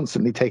 and they're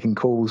constantly taking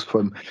calls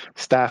from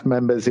staff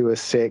members who are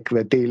sick.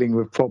 They're dealing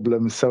with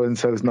problems.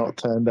 So-and-so's not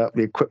turned up.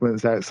 The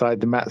equipment's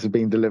outside. The mats are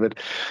being delivered.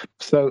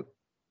 So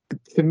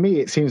to me,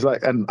 it seems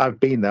like, and I've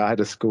been there, I had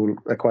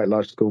a quite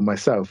large school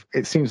myself.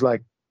 It seems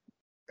like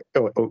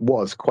it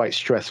was quite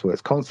stressful.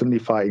 It's constantly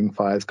fighting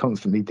fires,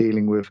 constantly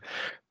dealing with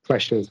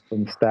pressures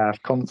from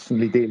staff,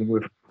 constantly dealing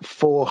with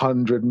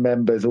 400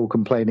 members all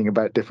complaining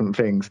about different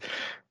things.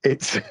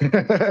 It's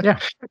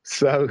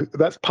So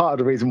that's part of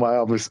the reason why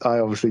I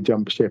obviously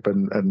jumped ship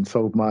and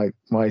sold my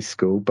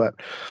school. But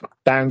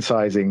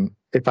downsizing,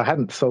 if I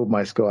hadn't sold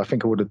my school, I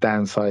think I would have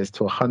downsized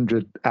to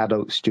 100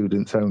 adult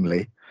students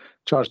only,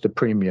 charged a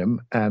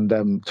premium,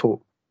 and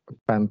taught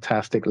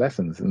fantastic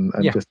lessons and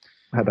just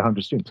had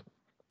 100 students.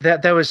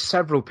 There was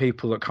several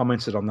people that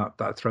commented on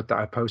that thread that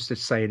I posted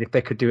saying if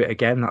they could do it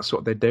again, that's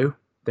what they'd do.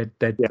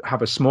 They'd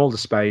have a smaller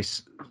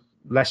space,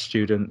 less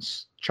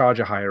students, charge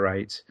a higher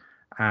rate,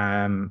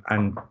 and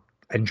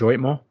enjoy it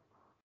more.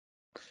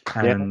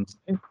 And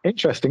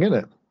interesting, isn't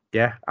it?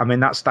 Yeah, I mean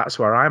that's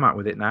where I'm at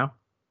with it now.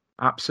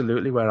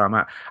 Absolutely where I'm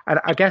at. And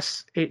I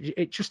guess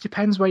it just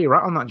depends where you're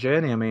at on that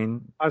journey. I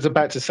mean, I was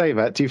about to say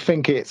that. Do you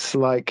think it's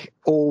like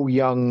all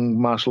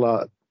young martial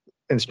art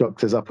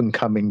instructors up and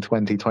coming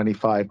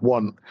 2025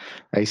 want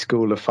a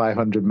school of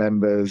 500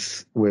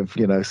 members with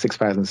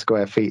 6,000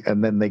 square feet,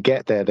 and then they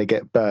get there, they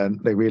get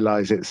burnt, they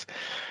realize it's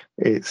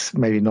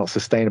maybe not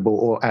sustainable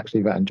or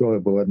actually that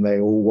enjoyable, and they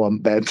all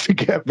want then to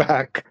get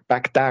back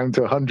down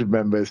to 100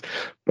 members,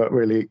 but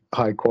really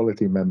high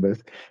quality members?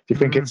 Do you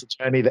think it's a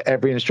journey that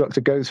every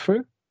instructor goes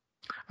through?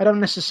 I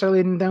don't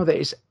necessarily know that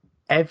it's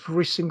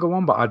every single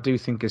one, but I do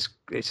think it's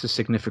a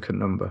significant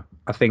number.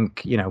 I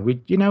think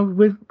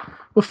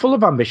we're full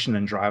of ambition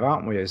and drive,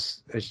 aren't we?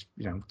 As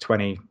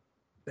 20,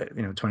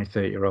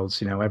 30 year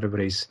olds.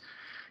 Everybody's,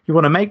 you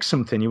want to make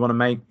something, you want to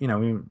make,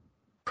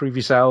 prove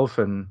yourself,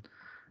 and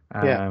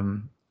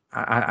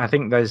I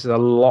think there's a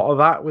lot of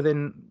that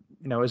within,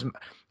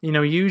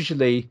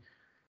 usually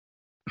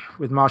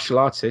with martial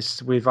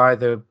artists, we've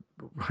either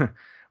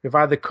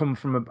come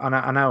from, and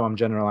I know I'm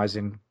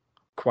generalizing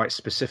quite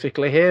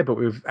specifically here, but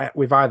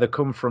we've either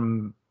come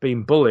from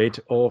being bullied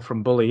or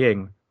from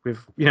bullying.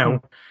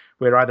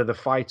 We're either the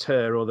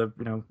fighter or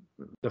the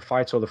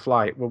fight or the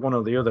flight. We're one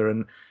or the other,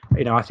 and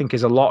I think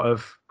there's a lot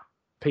of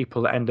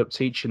people that end up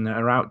teaching that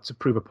are out to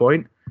prove a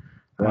point,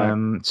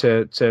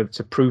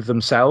 to prove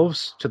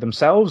themselves to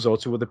themselves or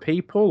to other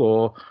people,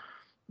 or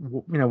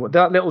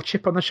that little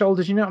chip on the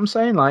shoulders. You know what I'm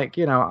saying? Like,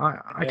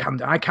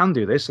 I can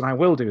do this, and I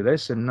will do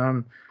this,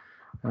 and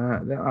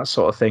that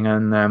sort of thing,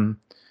 and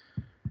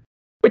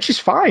which is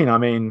fine. I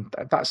mean,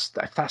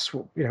 that's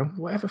what,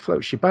 whatever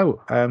floats your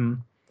boat.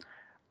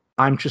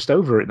 I'm just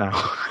over it now.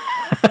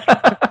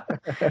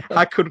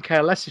 I couldn't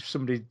care less if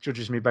somebody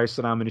judges me based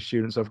on how many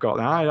students I've got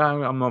now.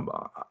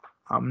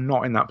 I'm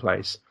not in that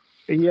place.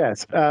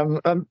 Yes.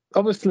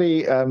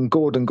 Obviously,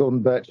 Gordon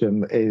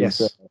Bircham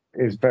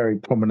is very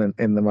prominent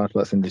in the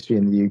martial arts industry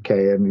in the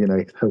UK, and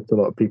he's helped a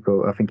lot of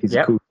people. I think he's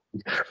a cool.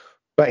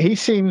 But he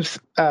seems,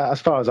 as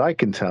far as I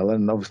can tell,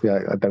 and obviously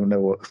I don't know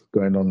what's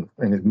going on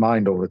in his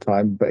mind all the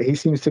time, but he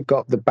seems to have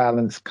got the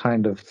balance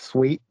kind of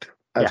sweet,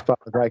 as far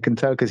as I can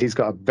tell, because he's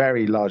got a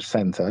very large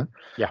centre.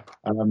 Yeah.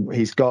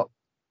 He's got,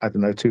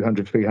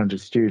 200,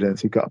 300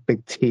 students. He's got a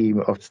big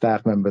team of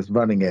staff members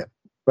running it.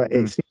 But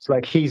it seems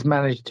like he's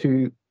managed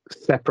to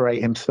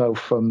separate himself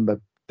from the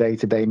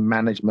day-to-day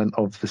management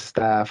of the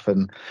staff,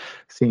 and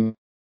seems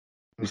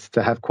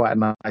to have quite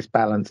a nice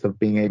balance of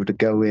being able to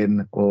go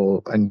in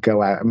and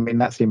go out. I mean,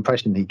 that's the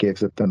impression he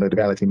gives. I don't know, the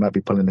reality, he might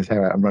be pulling his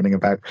hair out and running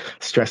about,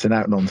 stressing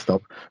out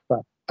non-stop. But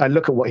I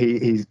look at what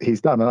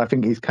he's done, and I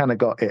think he's kind of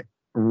got it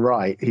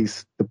right.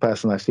 He's the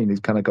person I've seen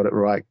who's kind of got it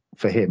right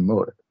for him,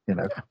 or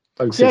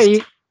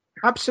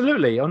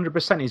absolutely,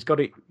 100%. He's got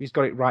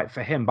it right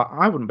for him. But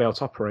I wouldn't be able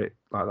to operate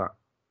like that.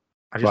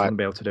 I just wouldn't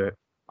be able to do it.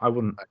 I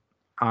wouldn't.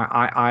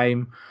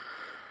 I'm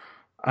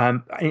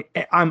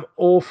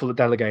awful at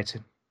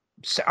delegating.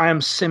 I am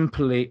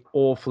simply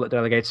awful at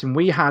delegating.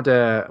 We had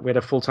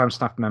a full-time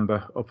staff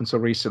member up until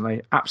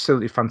recently.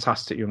 Absolutely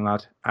fantastic young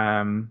lad.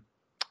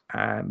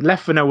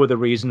 Left for no other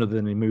reason other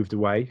than he moved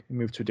away. He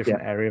moved to a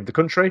different area of the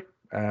country.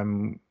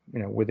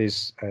 With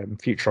his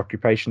future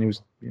occupation, he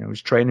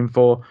was training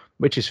for,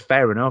 which is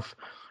fair enough.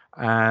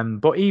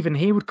 But even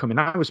he would come in.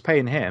 I was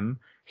paying him.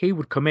 He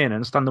would come in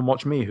and stand and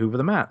watch me hoover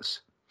the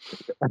mats.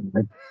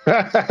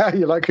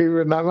 You like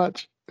hoovering that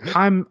much?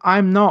 I'm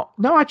not.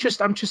 No, I'm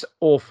just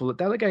awful at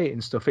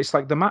delegating stuff. It's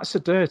like, the mats are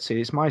dirty.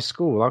 It's my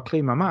school. I'll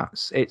clean my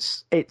mats.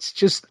 It's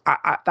just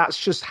that's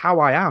just how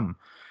I am.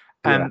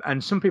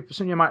 And some of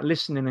you might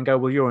listen in and go,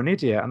 well, you're an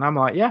idiot. And I'm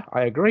like, yeah,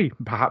 I agree.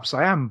 Perhaps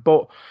I am,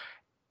 but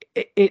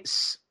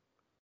it's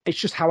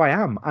just how I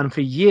am. And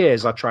for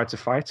years I tried to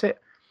fight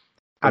it,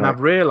 and I've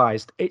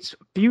realized it's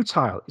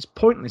futile. It's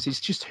pointless. It's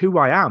just who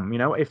I am.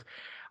 If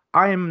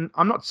I'm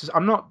not.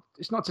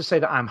 It's not to say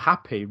that I'm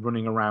happy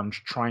running around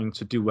trying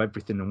to do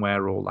everything and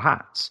wear all the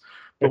hats,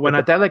 but when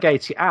I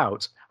delegate it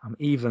out, I'm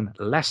even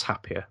less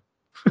happier.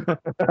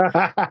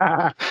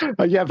 Yeah,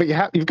 but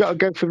you've got to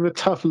go through the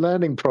tough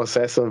learning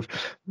process of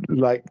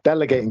like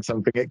delegating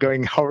something, it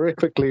going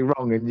horrifically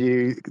wrong, and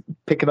you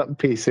picking up the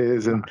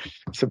pieces and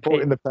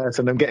supporting the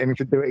person and getting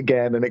to do it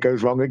again, and it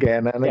goes wrong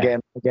again and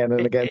again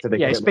and again.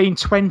 It's been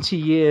 20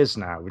 years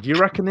now. Do you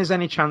reckon there's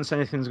any chance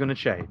anything's going to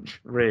change?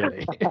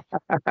 Really?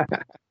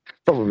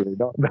 Probably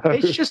not. No.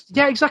 It's just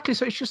exactly.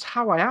 So it's just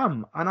how I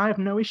am, and I have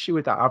no issue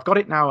with that. I've got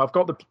it now. I've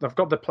got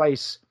the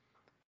place.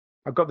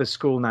 I've got the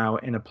school now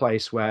in a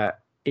place where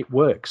it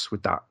works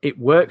with that. It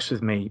works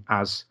with me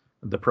as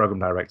the program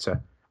director,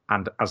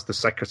 and as the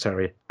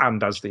secretary,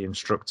 and as the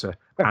instructor,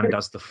 and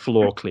as the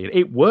floor cleaner.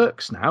 It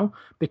works now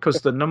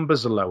because the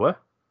numbers are lower.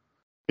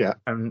 Yeah,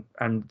 and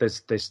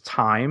there's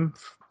time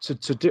to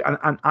do,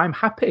 and I'm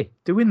happy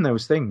doing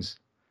those things.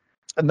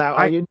 And now,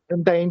 are you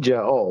in danger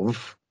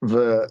of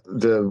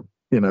the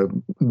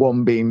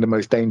one being the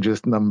most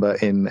dangerous number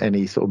in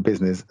any sort of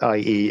business,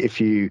 i.e.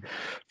 if you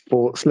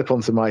slip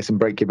on some ice and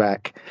break your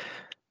back,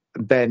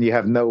 then you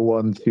have no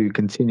one to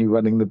continue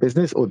running the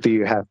business, or do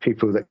you have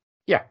people that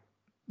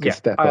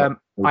step up?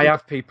 I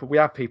have people. We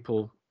have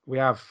people. We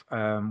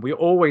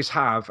always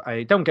have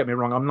don't get me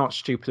wrong, I'm not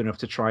stupid enough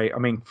to try. I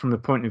mean, from the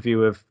point of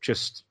view of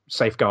just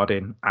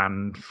safeguarding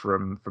and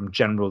from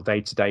general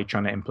day-to-day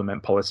trying to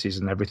implement policies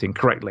and everything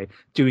correctly,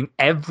 doing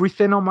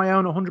everything on my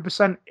own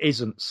 100%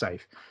 isn't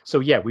safe. So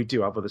yeah, we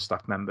do have other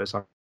staff members.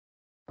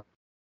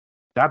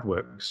 Dad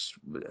works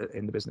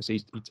in the business.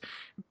 He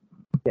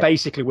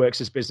basically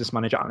works as business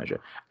manager,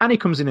 and he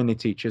comes in and he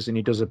teaches and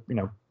he does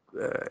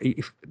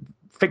he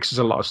fixes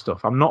a lot of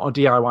stuff. I'm not a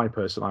DIY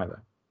person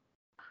either.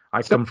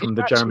 I come from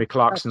the Jeremy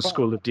Clarkson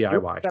School of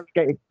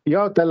DIY.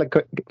 You're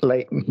delegating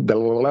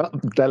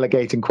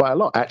quite a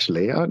lot,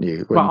 actually, aren't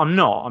you? Well, I'm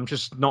not. I'm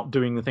just not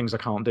doing the things I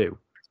can't do.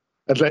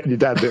 And letting your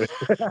dad do it.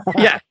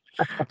 Yeah.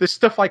 The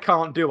stuff I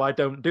can't do, I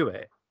don't do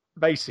it,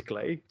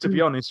 basically, to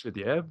be honest with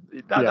you.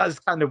 That's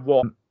kind of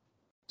what...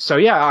 So,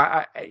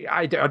 yeah,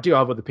 I do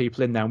have other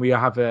people in there. We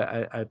have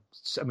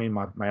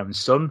my own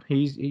son,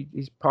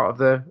 he's part of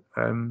the...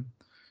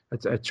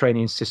 a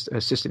training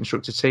assistant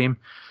instructor team.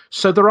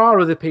 So there are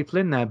other people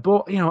in there,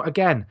 but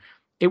again,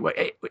 it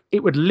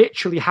would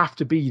literally have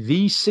to be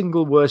the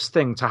single worst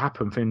thing to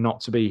happen for him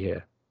not to be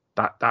here.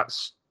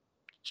 That's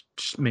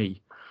just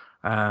me.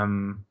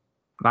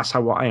 That's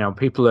how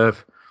people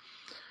have.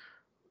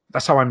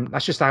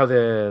 That's just how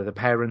the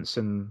parents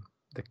and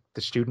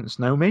the students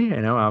know me.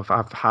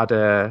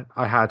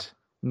 I had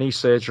knee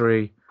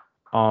surgery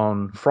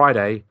on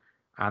Friday,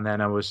 and then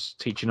I was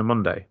teaching on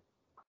Monday.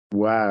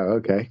 Wow.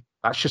 Okay.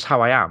 That's just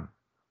how I am.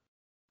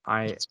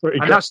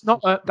 That's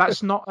not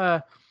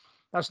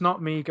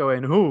me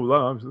going,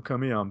 oh, look at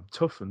me, I'm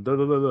tough and da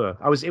da da da.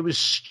 It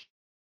was,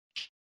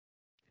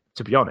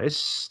 to be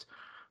honest,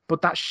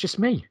 but that's just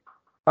me.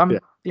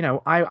 If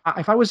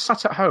I was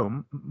sat at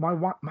home, my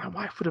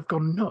wife would have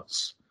gone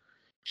nuts.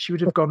 She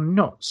would have gone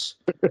nuts.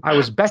 I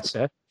was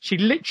better. She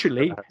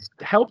literally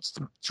helped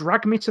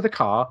drag me to the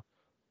car,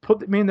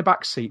 put me in the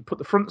back seat, put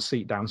the front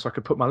seat down so I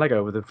could put my leg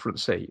over the front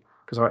seat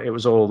because it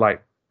was all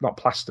like. Not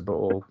plaster, but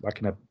all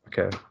like a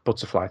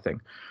butterfly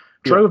thing.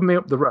 Drove me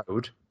up the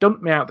road,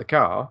 dumped me out the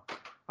car.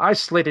 I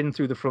slid in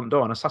through the front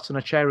door and I sat in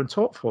a chair and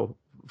taught for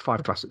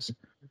 5 classes.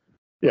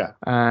 Yeah.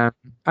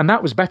 And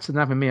that was better than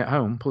having me at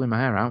home, pulling my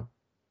hair out,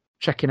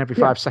 checking every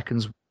 5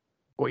 seconds.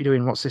 What are you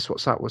doing? What's this?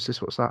 What's that? What's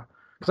this? What's that?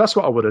 Because that's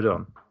what I would have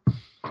done.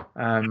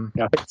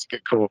 Yeah, it's a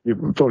good call.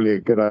 Probably a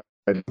good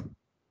idea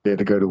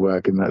to go to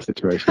work in that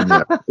situation.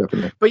 Yeah,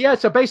 definitely. But yeah,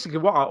 so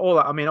basically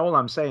all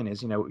I'm saying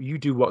is, you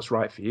do what's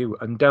right for you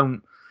and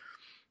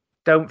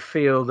don't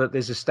feel that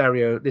there's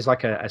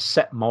like a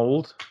set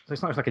mold.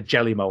 It's not like a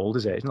jelly mold,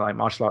 is it? It's not like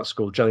martial arts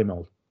school jelly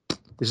mold.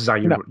 This is how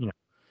and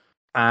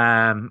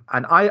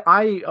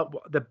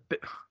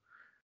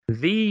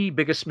the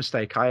biggest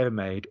mistake I ever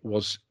made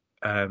was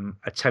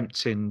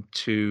attempting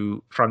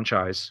to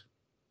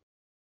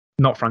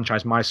not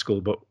franchise my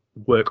school, but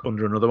work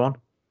under another one.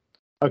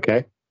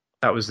 Okay.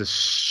 That was the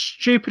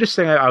stupidest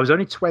thing. I was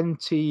only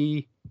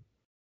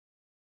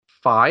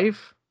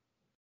 25,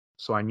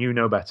 so I knew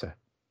no better.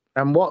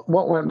 And what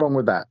went wrong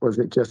with that? Was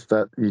it just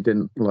that you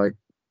didn't like...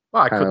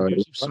 Well, I couldn't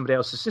use somebody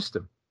else's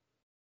system.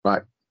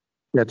 Right.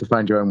 You had to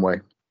find your own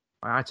way.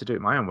 I had to do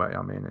it my own way.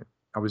 I mean,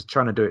 I was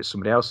trying to do it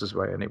somebody else's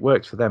way, and it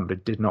worked for them, but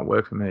it did not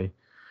work for me.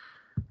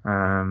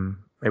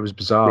 It was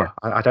bizarre.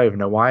 Yeah. I don't even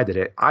know why I did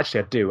it.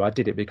 Actually, I do. I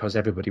did it because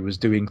everybody was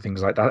doing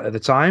things like that at the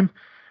time.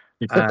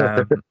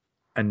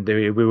 And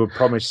we were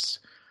promised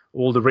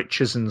all the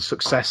riches and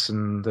success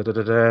and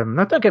da-da-da-da.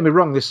 Now, don't get me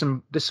wrong. There's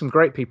some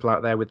great people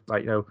out there with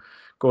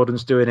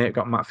Gordon's doing it. You've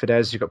got Matt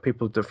Fidesz. You've got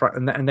people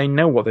and they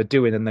know what they're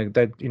doing, and they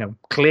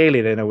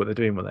clearly they know what they're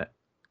doing with it.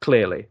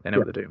 Clearly they know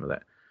what they're doing with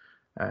it.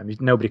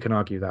 Nobody can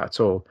argue that at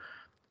all.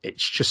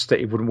 It's just that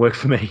it wouldn't work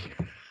for me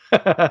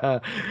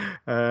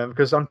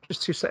because I'm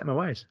just too set in my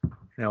ways.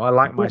 I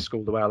like my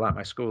school the way I like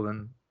my school,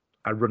 and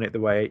I run it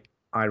the way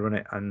I run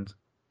it, and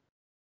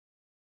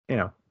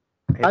I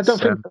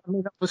don't think.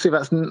 Obviously,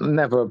 that's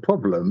never a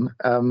problem.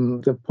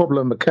 The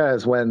problem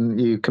occurs when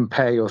you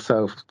compare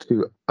yourself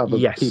to other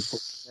people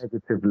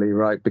negatively,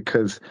 right?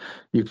 Because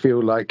you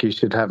feel like you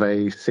should have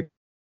a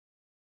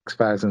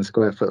 6,000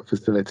 square foot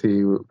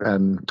facility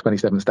and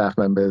 27 staff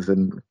members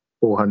and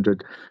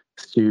 400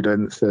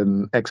 students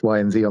and X, Y,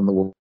 and Z on the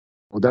wall,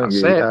 don't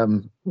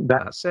you?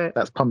 That's it.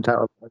 That's pumped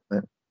out,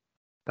 isn't it?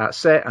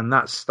 That's it, and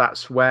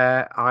that's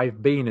where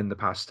I've been in the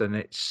past, and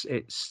it's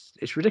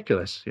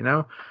ridiculous,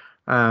 Well,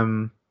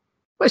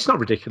 it's not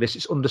ridiculous.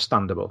 It's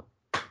understandable.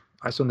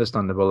 It's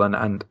understandable,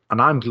 and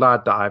I'm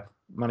glad that I've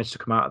managed to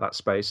come out of that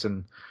space,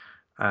 and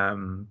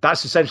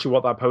that's essentially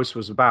what that post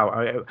was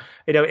about.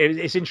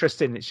 It's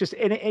interesting. It's just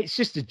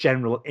a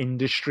general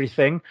industry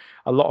thing.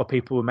 A lot of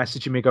people were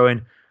messaging me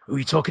going, "Who are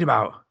you talking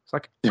about?" It's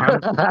like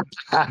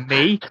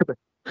me.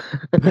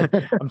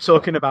 I'm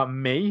talking about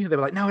me. They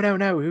were like, "No.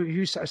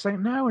 Who's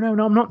saying no?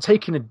 I'm not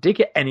taking a dig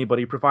at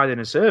anybody providing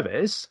a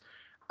service.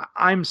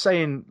 I'm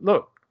saying,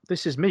 look."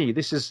 this is me.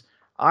 This is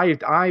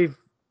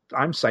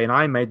I'm saying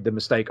I made the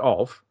mistake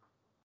of,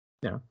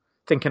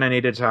 thinking I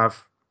needed to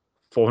have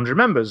 400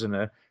 members in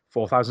a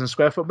 4,000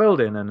 square foot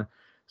building and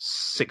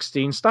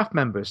 16 staff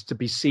members to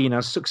be seen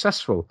as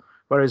successful.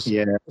 Whereas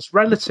it's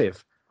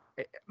relative.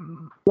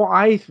 What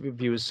I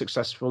view as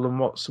successful and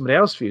what somebody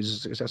else views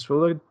as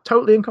successful are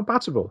totally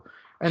incompatible,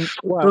 and it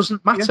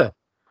doesn't matter.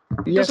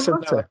 It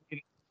doesn't matter.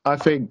 I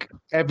think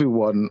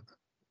everyone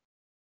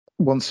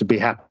wants to be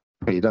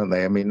happy, don't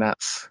they? I mean,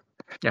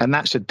 and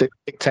that should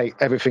dictate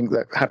everything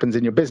that happens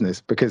in your business,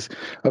 because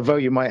although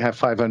you might have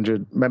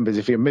 500 members,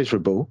 if you're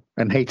miserable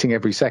and hating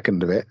every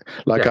second of it,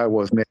 like I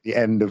was near the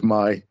end of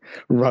my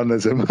run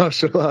as a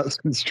martial arts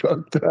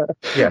instructor.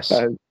 Yes.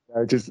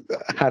 I just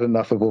had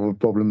enough of all the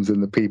problems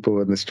and the people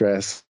and the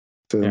stress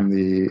and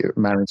the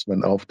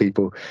management of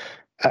people.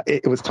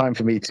 It was time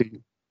for me to,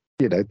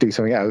 do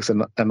something else,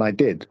 and I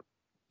did.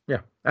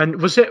 Yeah.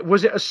 And was it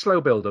a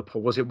slow build up,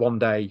 or was it one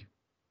day?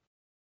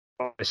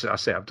 I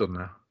say I've done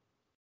now.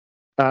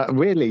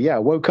 Really, I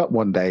woke up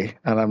one day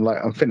and I'm like,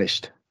 I'm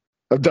finished.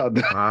 I'm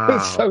done. Wow.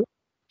 So,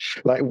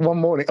 like one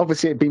morning,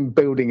 obviously it'd been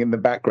building in the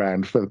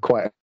background for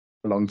quite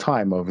a long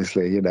time,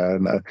 obviously, and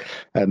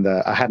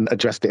I hadn't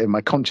addressed it in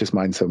my conscious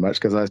mind so much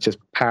because I was just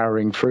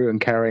powering through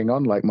and carrying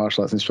on like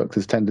martial arts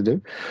instructors tend to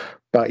do.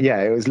 But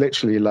it was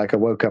literally like I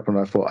woke up and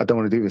I thought, I don't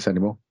want to do this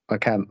anymore. I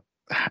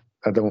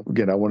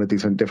want to do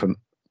something different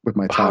with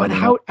my time.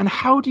 And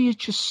how do you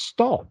just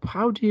stop?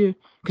 How do you?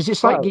 Because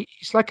it's like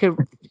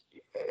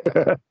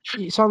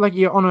it sounds like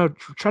you're on a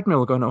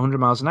treadmill going at 100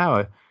 miles an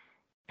hour.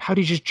 How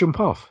do you just jump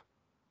off?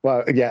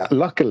 Well,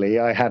 luckily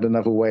I had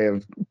another way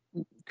of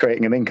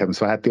creating an income.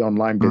 So I had the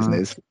online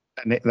business,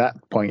 and at that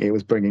point it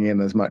was bringing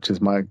in as much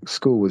as my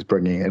school was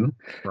bringing in.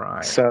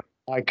 Right. So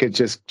I could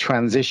just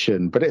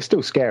transition, but it's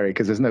still scary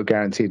because there's no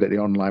guarantee that the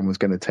online was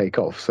going to take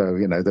off. So,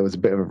 there was a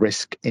bit of a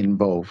risk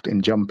involved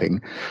in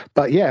jumping.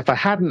 But if I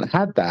hadn't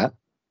had that,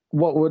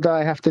 what would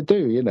I have to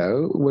do?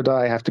 Would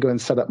I have to go and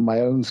set up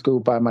my own school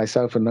by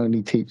myself and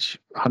only teach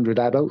 100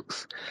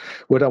 adults?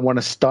 Would I want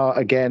to start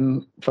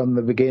again from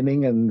the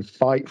beginning and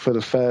fight for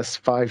the first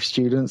 5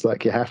 students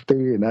like you have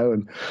to,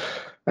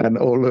 and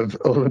all of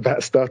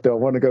that stuff? Do I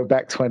want to go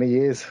back 20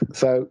 years?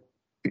 So,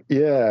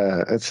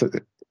 it's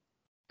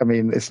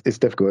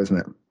difficult, isn't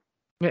it?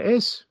 It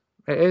is.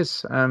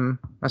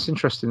 That's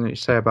interesting that you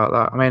say about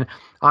that. I mean,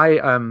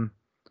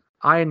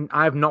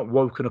 I've not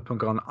woken up and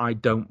gone, I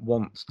don't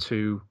want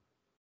to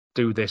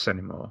do this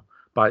anymore.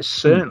 But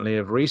certainly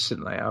of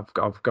recently, I've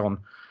gone,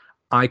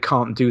 I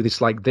can't do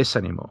this like this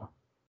anymore.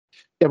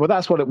 Yeah, well,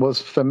 that's what it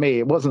was for me.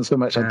 It wasn't so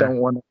much I don't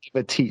want to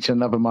ever teach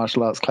another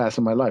martial arts class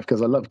in my life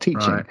because I love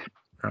teaching.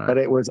 Right. But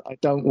it was, I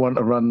don't want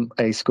to run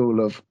a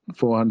school of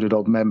 400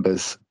 odd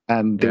members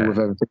and deal with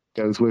everything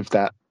that goes with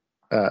that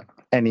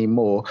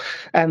anymore.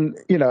 And,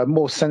 a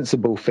more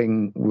sensible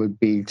thing would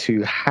be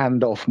to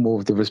hand off more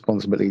of the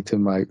responsibility to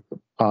my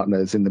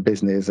partners in the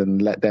business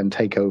and let them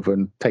take over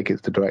and take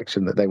it the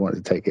direction that they want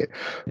to take it.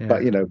 Yeah.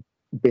 But,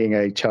 being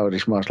a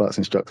childish martial arts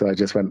instructor, I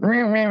just went,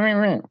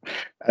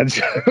 and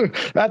so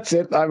that's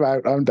it. I'm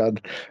out. I'm done.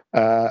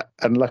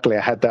 And luckily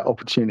I had that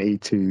opportunity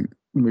to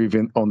move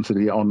onto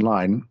the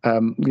online.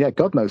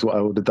 God knows what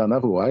I would have done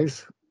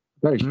otherwise.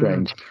 Very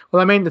strange.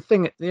 Well, I mean, the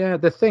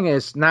thing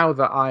is, now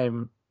that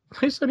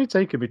it's only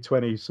taken me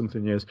 20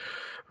 something years,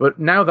 but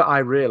now that I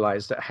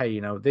realize that, hey,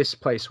 this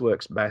place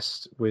works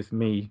best with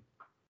me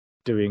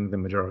doing the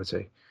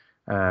majority,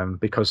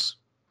 because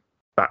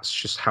that's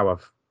just how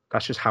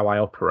I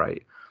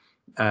operate.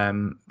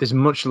 There's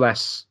much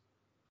less.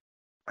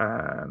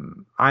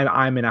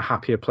 I'm in a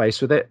happier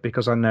place with it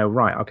because I know,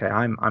 right, okay,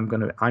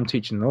 I'm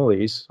teaching all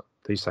these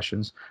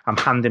sessions. I'm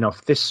handing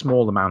off this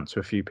small amount to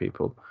a few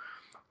people.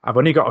 I've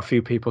only got a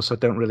few people, so I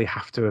don't really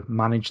have to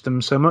manage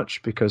them so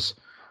much because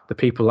the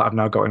people that I've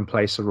now got in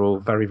place are all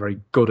very, very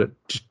good at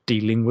just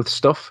dealing with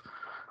stuff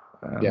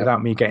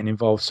without me getting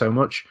involved so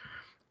much.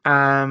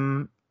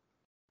 And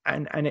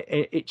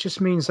it just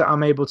means that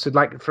I'm able to,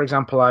 like, for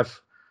example,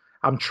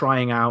 I'm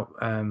trying out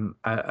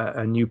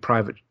a new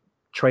private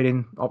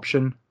trading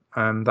option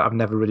that I've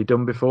never really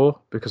done before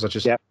because I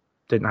just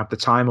didn't have the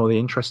time or the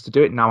interest to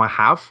do it. Now I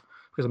have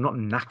because I'm not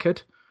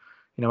knackered.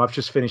 I've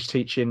just finished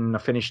teaching. I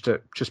finished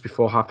at just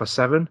before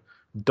 7:30,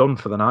 done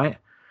for the night.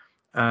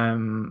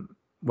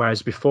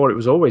 Whereas before it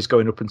was always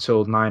going up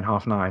until 9,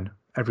 9:30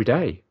 every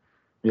day,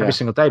 every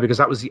single day, because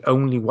that was the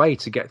only way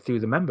to get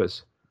through the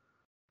members.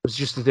 It was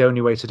just the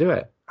only way to do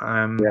it.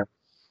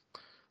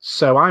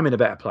 So I'm in a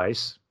better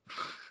place.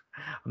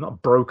 I'm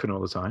not broken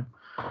all the time,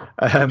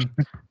 and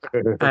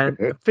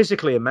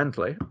physically and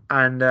mentally.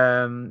 And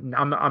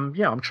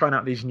I'm trying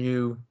out these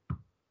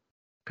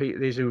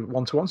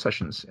one-to-one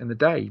sessions in the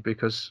day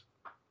because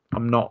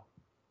I'm not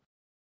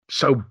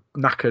so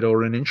knackered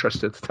or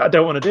uninterested that I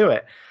don't want to do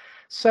it.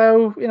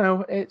 So,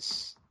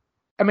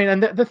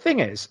 and the thing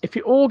is, if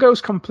it all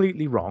goes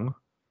completely wrong,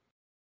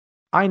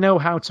 I know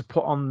how to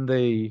put on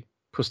the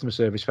customer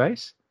service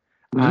face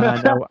and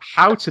I know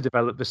how to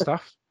develop the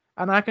stuff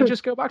and I can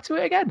just go back to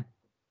it again.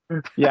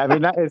 Yeah, I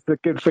mean, that is the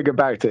good thing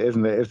about it,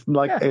 isn't it? It's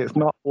like it's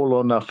not all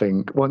or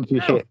nothing. Once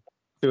you hit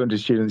 200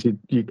 students,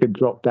 you could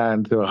drop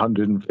down to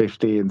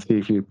 150 and see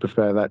if you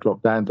prefer that.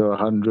 Drop down to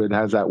 100.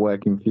 How's that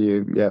working for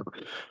you? Yep.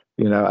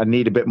 I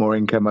need a bit more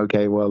income.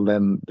 Okay, well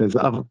then there's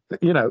other.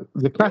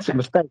 The classic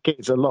mistake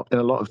is in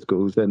a lot of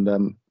schools,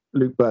 and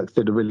Luke Burks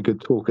did a really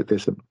good talk at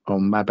this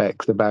on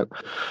MabX about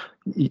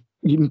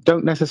you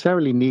don't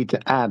necessarily need to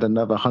add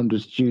another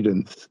 100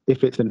 students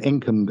if it's an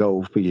income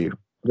goal for you.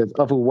 There's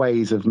other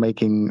ways of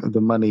making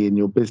the money in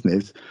your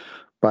business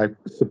by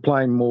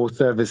supplying more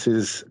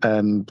services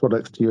and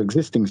products to your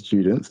existing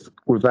students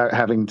without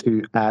having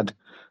to add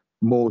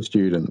more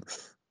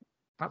students.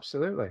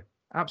 Absolutely.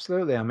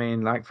 I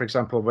mean, like, for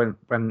example,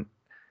 when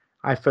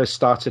I first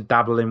started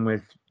dabbling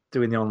with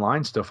doing the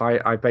online stuff, I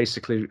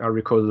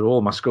recorded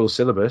all my school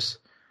syllabus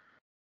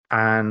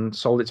and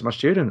sold it to my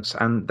students,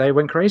 and they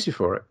went crazy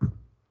for it.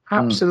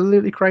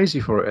 Absolutely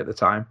crazy for it at the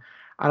time.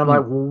 And I'm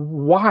like,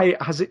 why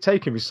has it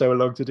taken me so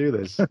long to do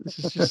this? This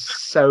is just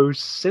so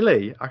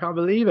silly. I can't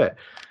believe it.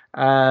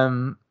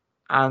 So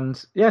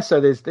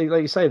there's,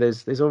 like you say,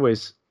 there's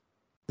always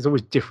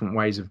different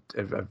ways of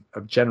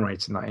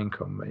generating that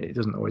income. It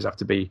doesn't always have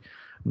to be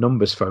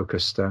numbers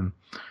focused.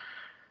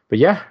 But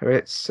yeah,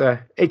 it's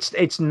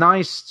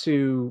nice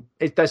to.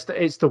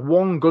 It's the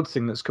one good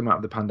thing that's come out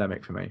of the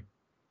pandemic for me.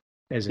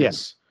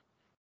 It's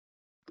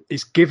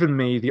given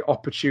me the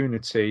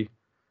opportunity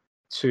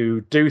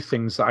to do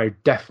things that I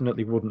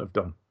definitely wouldn't have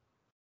done.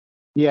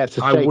 Yeah,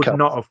 I would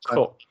not have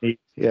cut.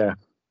 Yeah,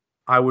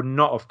 I would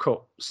not have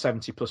cut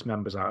 70 plus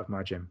members out of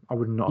my gym. I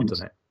would not have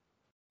done it.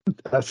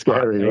 That's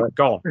scary, right?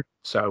 Gone.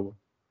 So,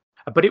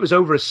 but it was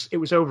over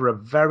a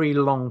very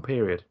long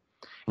period.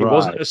 It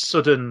wasn't a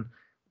sudden.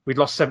 We'd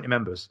lost 70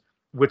 members.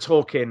 We're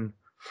talking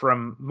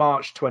from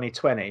March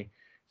 2020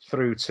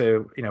 through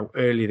to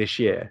early this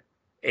year.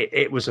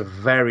 It was a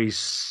very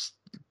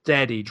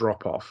steady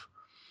drop off.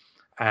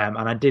 And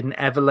I didn't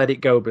ever let it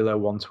go below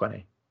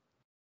 120.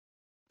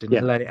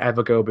 Didn't let it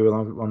ever go below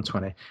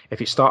 120. If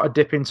it started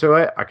dipping to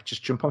it, I could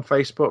just jump on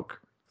Facebook,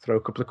 throw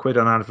a couple of quid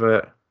on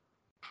advert,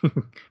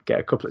 get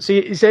a couple of.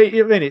 See,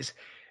 I mean,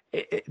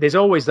 there's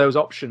always those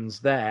options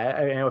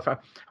there. If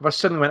I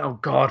suddenly went, oh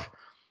God,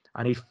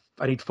 I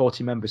need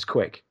 40 members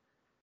quick.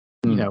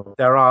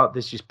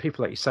 There's just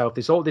people like yourself.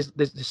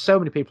 There's so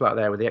many people out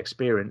there with the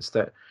experience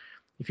that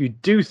if you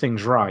do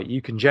things right,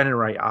 you can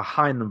generate a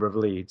high number of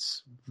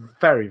leads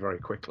very, very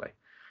quickly.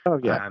 Oh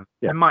yeah,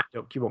 you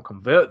won't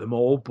convert them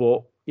all,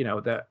 but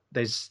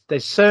there's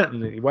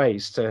certainly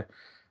ways to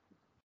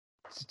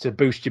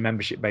boost your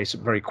membership base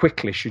very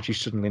quickly should you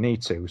suddenly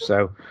need to.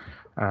 So,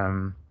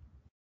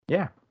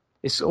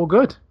 it's all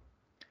good.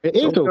 It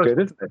is all good,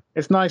 isn't it?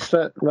 It's nice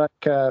that we're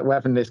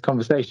having this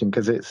conversation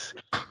because it's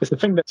a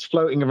thing that's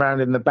floating around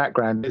in the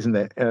background, isn't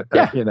it?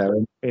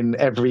 In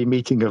every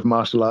meeting of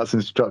martial arts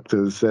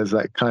instructors, there's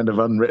that kind of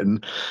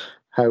unwritten,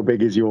 how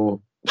big is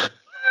your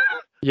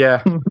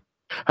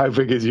how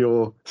big is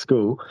your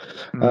school?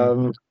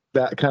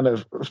 That kind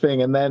of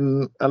thing. And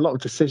then a lot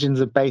of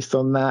decisions are based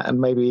on that, and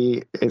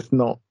maybe it's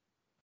not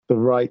the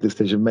right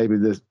decision. Maybe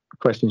the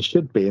question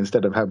should be,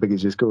 instead of how big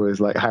is your school,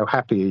 is like, how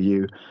happy are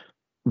you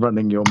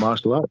running your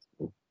martial arts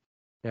school?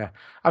 Yeah.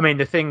 I mean,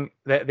 the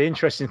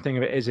interesting thing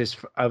of it is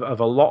of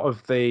a lot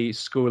of the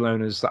school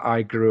owners that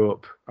I grew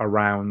up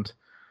around,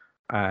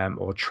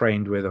 or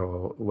trained with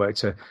or worked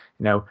to,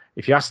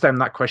 if you ask them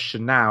that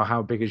question now,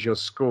 how big is your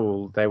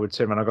school? They would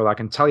turn around and go, I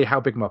can tell you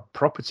how big my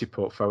property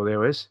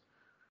portfolio is.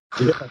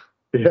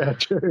 Yeah,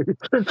 true.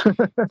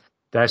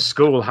 Their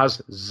school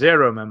has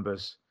 0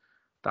 members.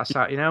 That's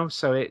how,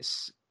 so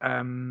it's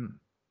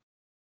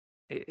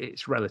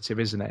relative,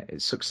 isn't it?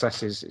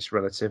 It's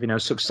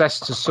relative. Success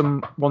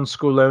to one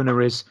school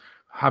owner is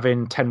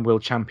having 10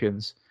 world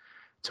champions.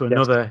 To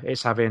another,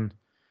 it's having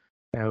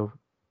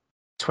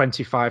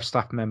 25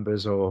 staff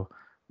members or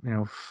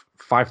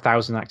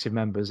 5,000 active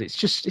members. It's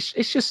just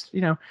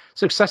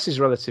success is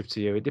relative to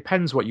you. It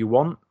depends what you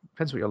want.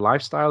 Depends what your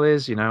lifestyle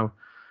is.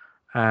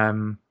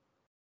 I'm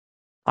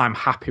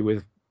happy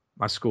with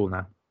my school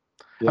now.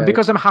 Yeah. And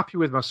because I'm happy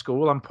with my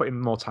school, I'm putting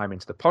more time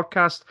into the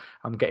podcast.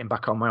 I'm getting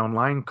back on my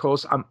online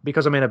course.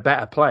 Because I'm in a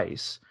better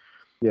place.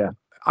 Yeah,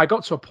 I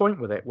got to a point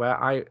with it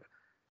where I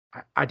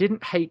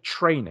didn't hate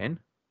training.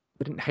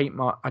 I didn't hate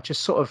I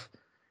just sort of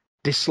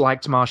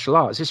disliked martial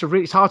arts.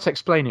 It's hard to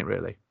explain it,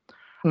 really.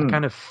 I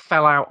kind of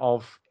fell out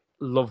of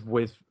love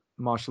with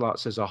martial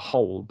arts as a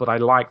whole, but I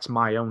liked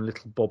my own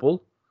little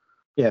bubble.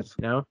 Yes,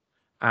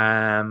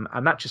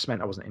 and that just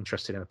meant I wasn't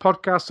interested in the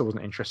podcast. I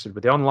wasn't interested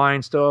with the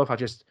online stuff. I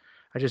just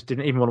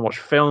didn't even want to watch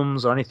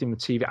films or anything with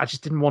TV. I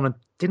just didn't want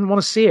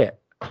to see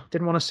it.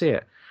 Didn't want to see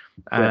it.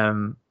 Yeah.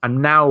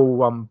 And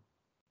now I'm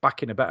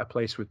back in a better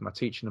place with my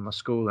teaching and my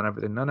school and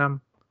everything, and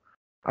I'm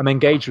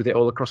engaged with it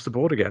all across the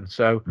board again.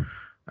 So,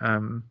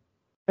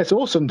 it's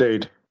awesome,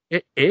 dude.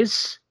 It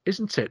is,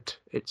 isn't it?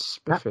 It's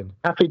spiffing.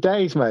 Happy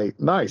days, mate.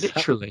 Nice.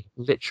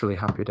 Literally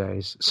happy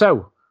days.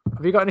 So,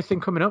 have you got anything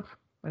coming up?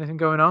 Anything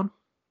going on?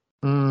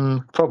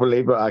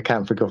 Probably, but I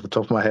can't think off the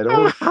top of my head.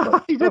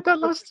 You did that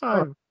last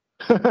time.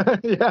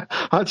 Yeah,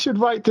 I should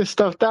write this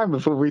stuff down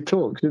before we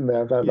talk, shouldn't I?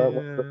 About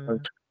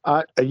that.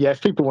 Yeah,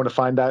 if people want to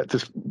find out,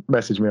 just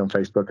message me on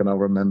Facebook and I'll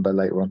remember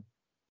later on.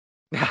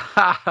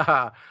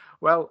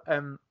 Well,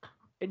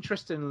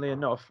 interestingly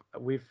enough,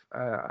 we've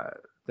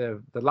the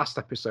last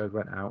episode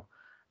went out,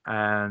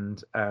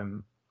 and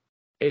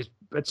it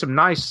had some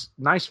nice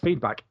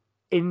feedback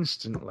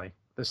instantly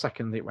the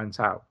second it went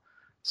out.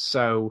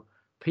 So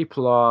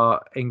people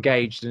are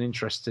engaged and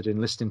interested in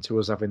listening to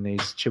us having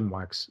these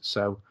chinwags.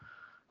 So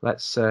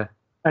let's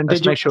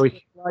make sure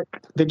we.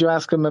 Did you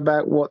ask them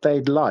about what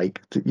they'd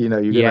like?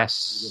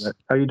 Yes.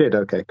 Oh, you did.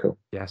 Okay, cool.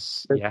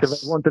 Yes. Do they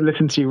want to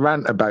listen to you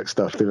rant about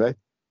stuff? Do they?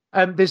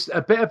 There's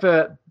a bit of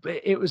a.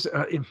 It was.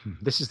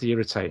 This is the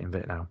irritating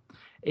bit now.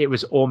 It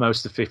was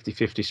almost a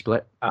 50-50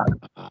 split.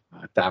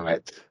 Damn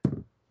it!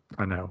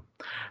 I know.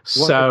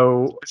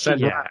 So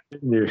yeah.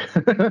 Yeah.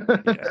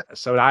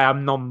 So I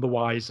am none the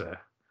wiser.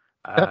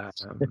 So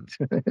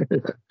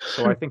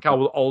I think I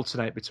will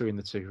alternate between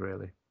the two.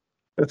 Really.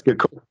 That's good.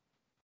 Cool.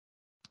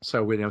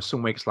 So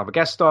some weeks I'll have a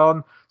guest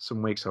on,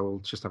 some weeks I will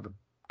just have a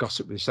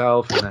gossip with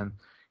yourself, and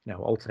then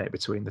alternate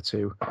between the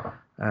two.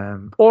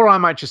 Or I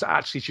might just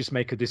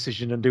make a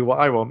decision and do what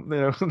I want.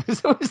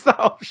 There's always that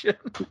option.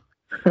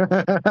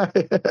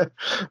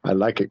 I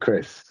like it,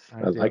 Chris.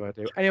 I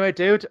do. Anyway,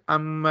 dude,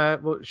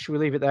 should we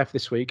leave it there for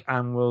this week,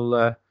 and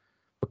we'll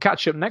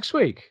catch up next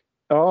week?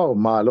 Oh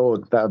my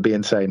lord, that would be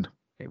insane.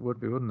 It would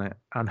be, wouldn't it?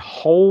 And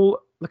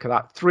look at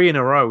that, 3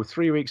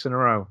 weeks in a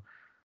row.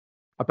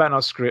 I better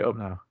not screw it up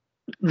now.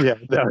 Yeah,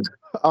 no,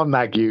 I'll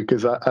nag you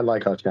because I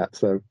like our chat.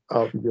 So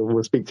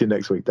we'll speak to you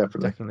next week,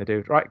 definitely. Definitely,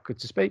 dude. Right, good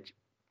to speak.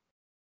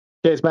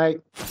 Cheers,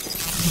 mate.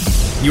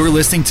 You're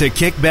listening to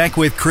Kickback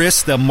with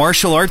Chris, the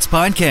martial arts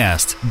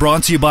podcast,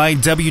 brought to you by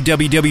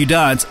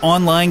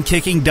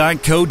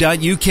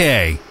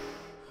www.onlinekicking.co.uk.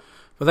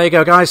 Well, there you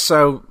go, guys.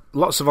 So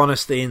lots of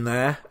honesty in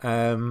there.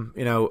 I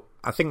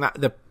think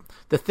that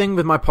the thing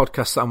with my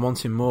podcast that I'm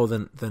wanting more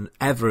than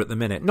ever at the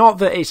minute, not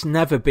that it's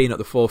never been at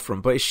the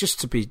forefront, but it's just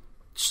to be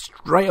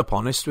straight up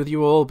honest with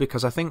you all,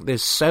 because I think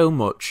there's so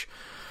much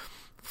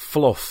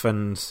fluff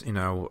and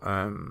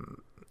to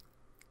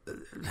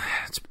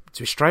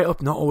be straight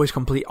up, not always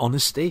complete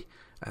honesty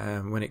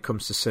when it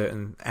comes to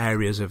certain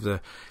areas of the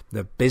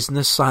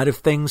business side of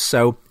things.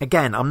 So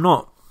again, I'm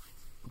not,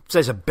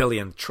 says a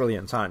billion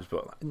trillion times,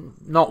 but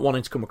not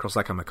wanting to come across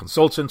like I'm a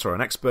consultant or an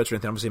expert or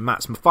anything. Obviously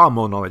Matt's far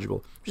more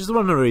knowledgeable, which is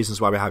one of the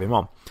reasons why we have him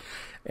on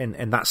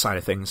in that side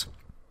of things.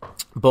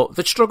 But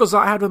the struggles that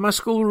I had with my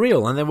school were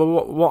real, and they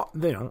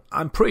were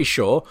I'm pretty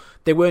sure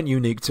they weren't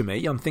unique to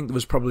me. I think there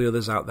was probably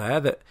others out there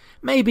that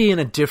maybe in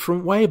a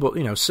different way, but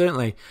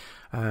certainly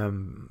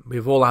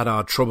we've all had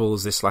our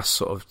troubles this last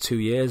sort of 2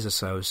 years or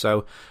so.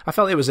 So I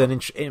felt it was an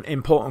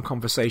important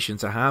conversation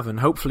to have, and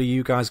hopefully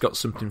you guys got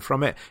something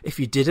from it. If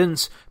you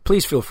didn't,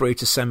 please feel free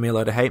to send me a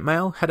load of hate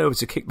mail. Head over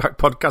to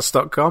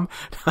kickbackpodcast.com.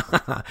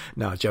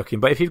 No, joking.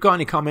 But if you've got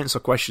any comments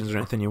or questions or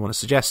anything you want to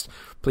suggest,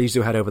 please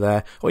do head over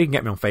there. Or you can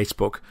get me on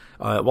Facebook,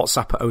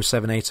 WhatsApp at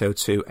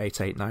 07802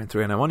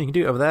 889301. You can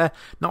do it over there.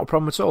 Not a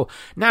problem at all.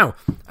 Now,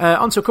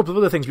 on to a couple of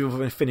other things before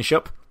we finish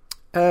up.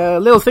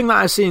 Little thing that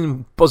I've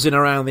seen buzzing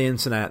around the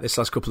internet this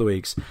last couple of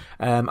weeks.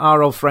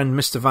 Our old friend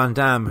Mr. Van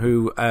Damme,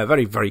 who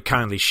very, very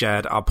kindly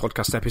shared our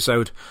podcast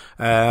episode,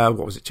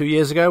 2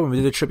 years ago when we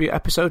did a tribute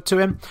episode to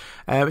him.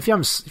 If you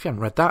haven't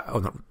read that,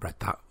 or not read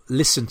that,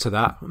 listen to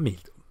that. I mean,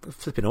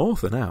 flipping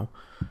author now.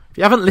 If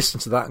you haven't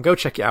listened to that, go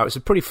check it out. It's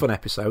a pretty fun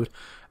episode.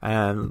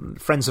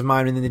 Friends of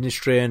mine in the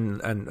industry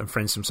and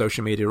friends from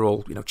social media are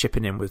all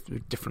chipping in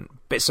with different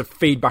bits of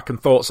feedback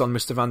and thoughts on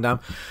Mr. Van Damme.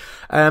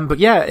 But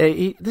yeah,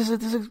 there's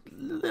a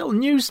little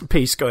news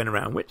piece going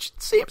around which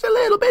seems a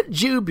little bit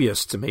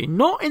dubious to me.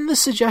 Not in the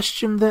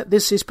suggestion that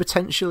this is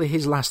potentially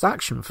his last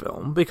action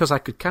film, because I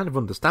could kind of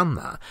understand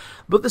that,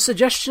 but the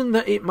suggestion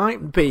that it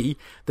might be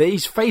that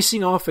he's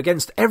facing off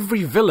against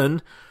every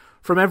villain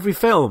from every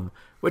film.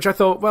 Which I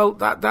thought, well,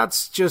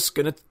 that's just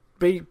going to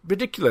be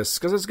ridiculous,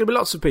 because there's going to be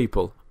lots of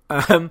people.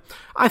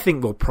 I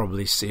think we'll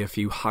probably see a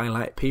few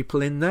highlight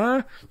people in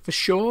there, for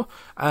sure.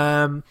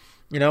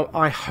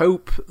 I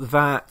hope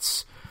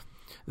that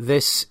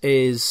this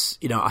is,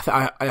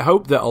 I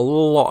hope that a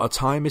lot of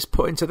time is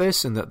put into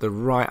this, and that the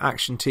right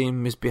action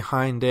team is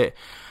behind it,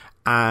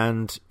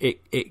 and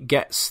it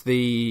gets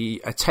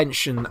the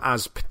attention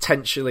as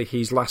potentially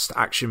his last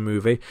action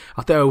movie.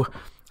 Although,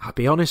 I'll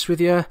be honest with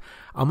you,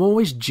 I'm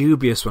always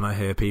dubious when I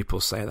hear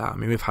people say that. I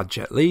mean, we've had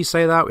Jet Li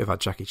say that, we've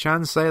had Jackie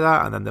Chan say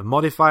that, and then they've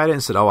modified it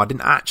and said, oh, I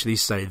didn't actually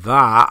say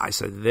that, I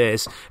said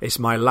this, it's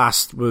my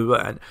last,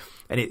 and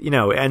it,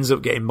 it ends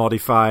up getting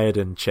modified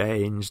and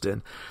changed,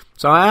 and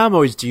so I am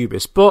always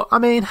dubious. But, I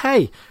mean,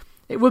 hey,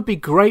 it would be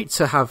great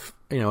to have,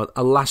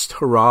 a last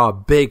hurrah, a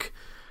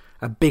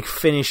big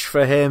finish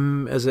for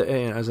him as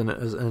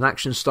an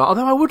action star,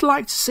 although I would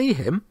like to see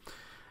him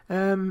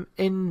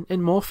in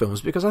more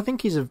films, because I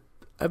think he's a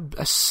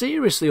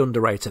seriously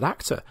underrated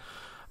actor,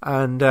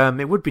 and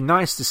it would be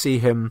nice to see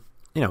him,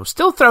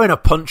 still throwing a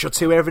punch or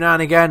two every now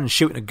and again, and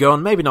shooting a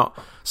gun, maybe not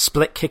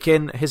split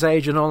kicking his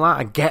age and all that.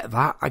 I get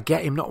that. I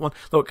get him not one.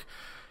 Look,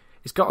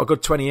 he's got a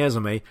good 20 years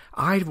on me.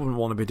 I wouldn't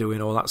want to be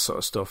doing all that sort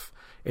of stuff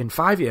in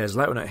 5 years,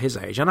 let alone at his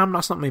age. And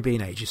that's not me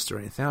being ageist or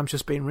anything. I'm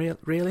just being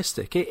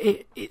realistic.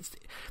 It's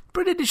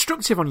pretty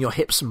destructive on your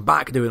hips and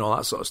back doing all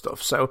that sort of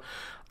stuff. So,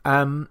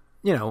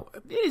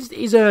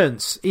 he's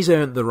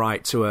earned the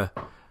right to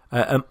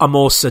a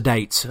more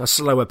sedate, a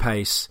slower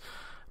pace.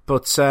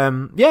 But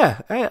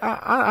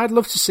I'd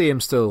love to see him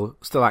still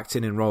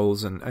acting in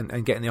roles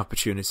and getting the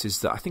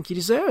opportunities that I think he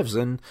deserves.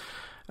 And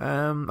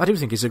I do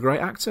think he's a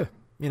great actor.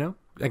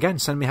 Again,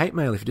 send me hate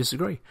mail if you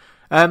disagree.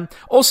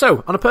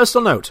 Also, on a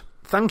personal note,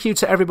 thank you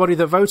to everybody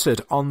that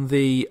voted on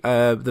the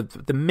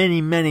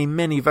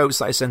many votes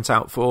that I sent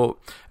out for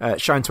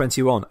Shine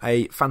 21,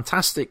 a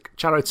fantastic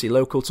charity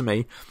local to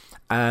me.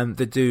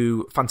 They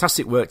do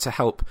fantastic work to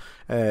help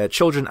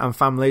children and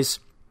families,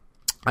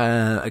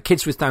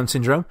 kids with Down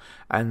syndrome,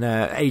 and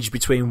aged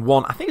between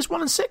 1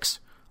 and 6.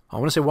 I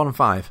want to say 1 and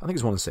 5. I think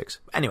it's 1 and 6.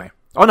 Anyway.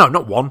 Oh, no,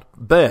 not 1.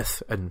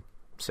 Birth and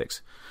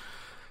 6.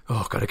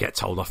 Oh, got to get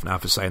told off now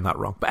for saying that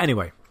wrong. But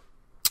anyway,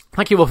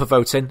 thank you all for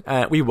voting.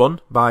 We won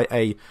by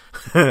a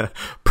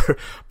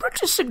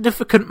pretty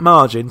significant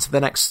margin to the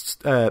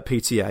next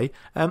PTA.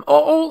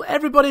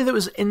 Everybody that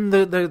was in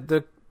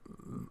the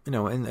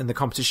in the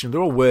competition,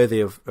 they're all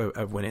worthy of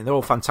winning. They're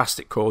all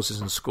fantastic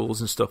causes and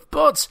schools and stuff.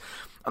 But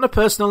on a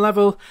personal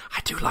level, I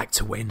do like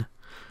to win.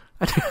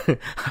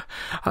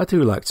 I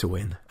do like to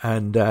win.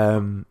 And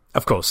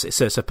of course,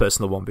 it's a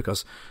personal one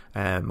because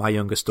my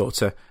youngest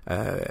daughter,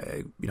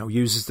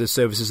 uses the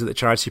services that the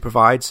charity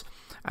provides.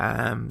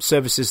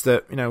 Services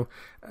that,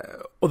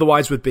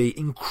 otherwise would be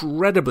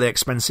incredibly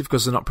expensive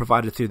because they're not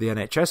provided through the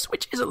NHS,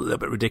 which is a little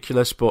bit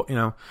ridiculous, but,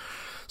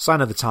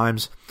 sign of the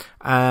times,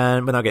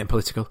 and we're not getting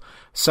political.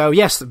 So,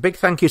 yes, a big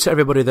thank you to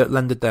everybody that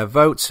lended their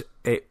vote.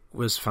 It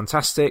was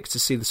fantastic to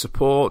see the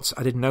support.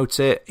 I did note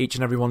it, each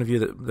and every one of you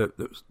that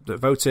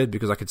voted,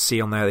 because I could see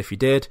on there if you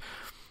did.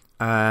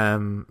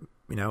 It's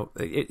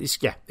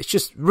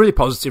just really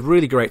positive,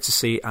 really great to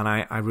see, and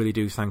I really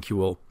do thank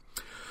you all.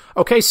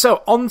 Okay,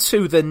 so on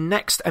to the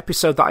next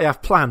episode that I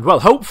have planned.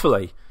 Well,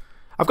 hopefully,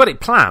 I've got it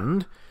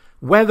planned.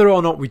 Whether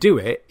or not we do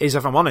it is,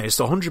 if I'm honest,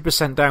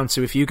 100% down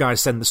to if you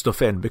guys send the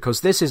stuff in, because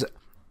these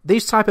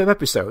type of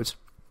episodes,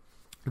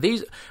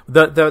 the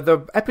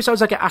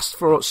episodes I get asked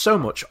for so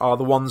much are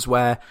the ones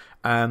where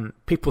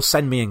people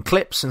send me in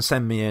clips and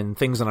send me in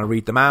things and I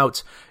read them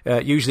out,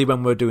 usually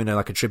when we're doing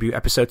a tribute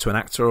episode to an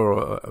actor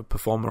or a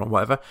performer or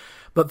whatever.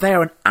 But they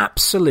are an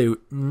absolute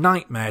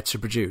nightmare to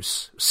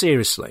produce,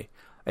 seriously.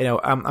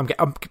 I'm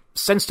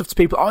send stuff to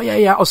people. Oh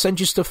yeah, I'll send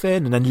you stuff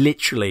in, and then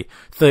literally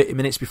 30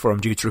 minutes before I'm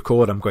due to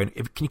record, I'm going,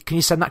 can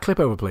you send that clip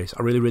over, please?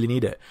 I really, really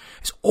need it.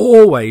 It's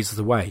always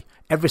the way,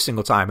 every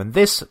single time, and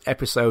this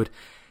episode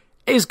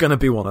is going to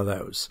be one of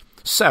those.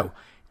 So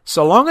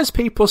long as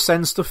people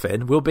send stuff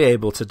in, we'll be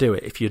able to do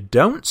it. If you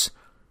don't,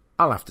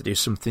 I'll have to do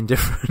something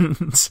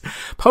different.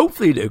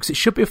 Hopefully you do, because it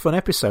should be a fun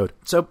episode.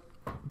 So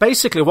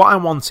basically, what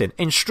I'm wanting,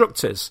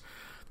 instructors,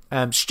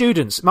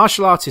 students,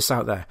 martial artists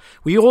out there,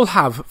 we all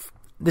have.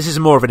 This is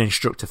more of an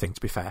instructor thing, to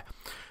be fair.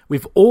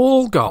 We've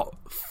all got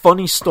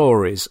funny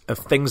stories of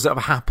things that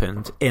have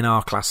happened in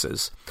our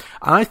classes.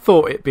 And I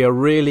thought it'd be a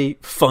really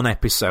fun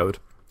episode,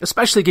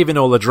 especially given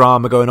all the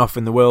drama going off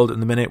in the world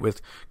at the minute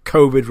with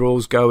COVID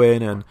rules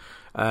going and,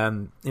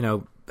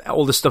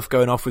 all the stuff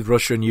going off with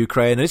Russia and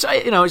Ukraine. And it's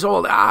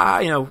all,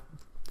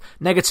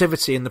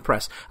 negativity in the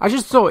press. I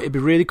just thought it'd be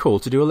really cool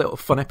to do a little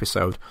fun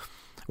episode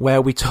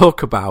where we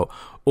talk about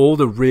all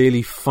the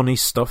really funny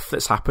stuff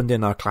that's happened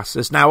in our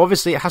classes. Now,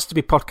 obviously, it has to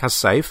be podcast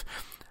safe.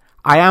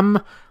 I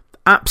am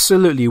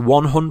absolutely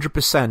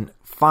 100%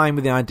 fine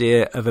with the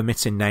idea of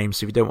omitting names.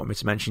 So if you don't want me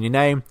to mention your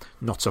name,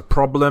 not a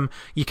problem.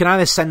 You can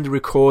either send a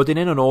recording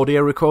in, an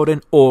audio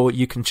recording, or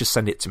you can just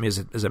send it to me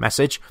as a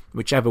message,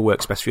 whichever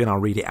works best for you, and I'll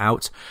read it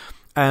out.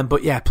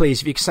 But yeah,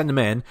 please, if you can send them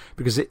in,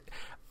 because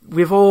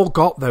we've all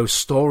got those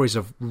stories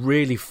of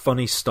really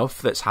funny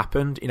stuff that's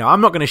happened. I'm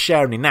not going to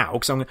share any now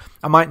because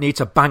I might need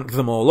to bank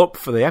them all up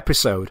for the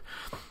episode.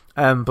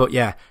 But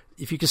yeah,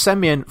 if you can send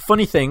me in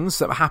funny things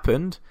that have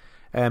happened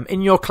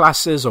in your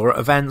classes or at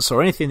events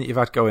or anything that you've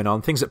had going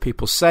on, things that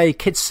people say,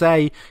 kids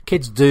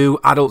do,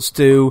 adults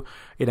do,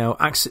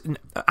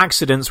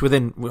 accidents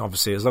within,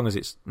 obviously, as long as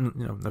it's,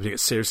 nobody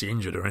gets seriously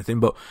injured or anything,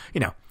 but,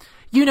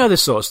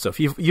 this sort of stuff.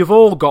 You've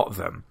all got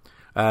them.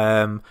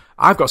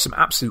 I've got some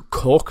absolute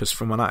corkers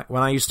from when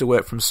I used to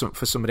work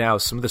for somebody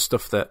else. Some of the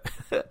stuff that,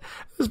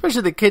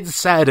 especially the kids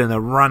said, and the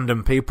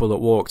random people that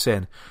walked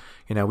in.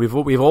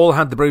 We've all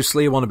had the Bruce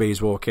Lee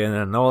wannabes walk in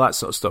and all that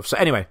sort of stuff. So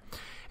anyway,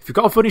 if you've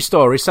got a funny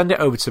story, send it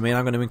over to me, and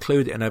I'm going to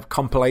include it in a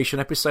compilation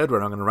episode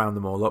where I'm going to round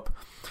them all up.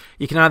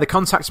 You can either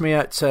contact me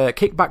at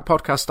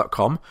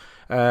kickbackpodcast.com,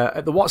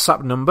 at the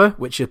WhatsApp number,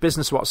 which is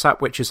business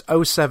WhatsApp, which is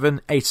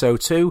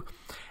 07802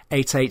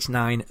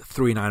 889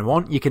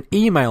 391. You can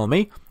email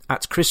me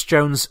at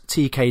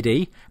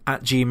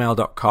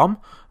chrisjonestkd@gmail.com,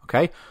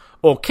 okay?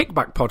 Or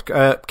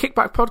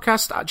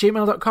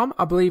kickbackpodcast@gmail.com,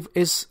 I believe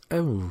is...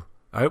 Oh,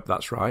 I hope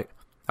that's right.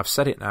 I've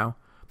said it now.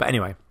 But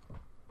anyway,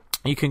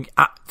 you can...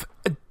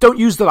 don't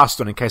use the last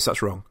one in case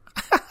that's wrong.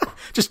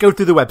 just go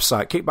through the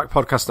website,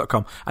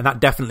 kickbackpodcast.com, and that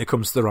definitely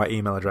comes to the right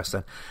email address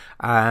then.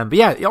 But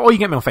yeah, or you can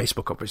get me on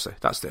Facebook, obviously.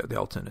 That's the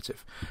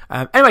alternative.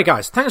 Anyway,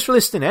 guys, thanks for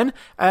listening in.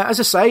 As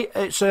I say,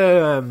 it's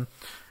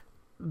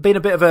been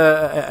a bit of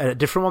a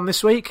different one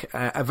this week.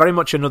 Very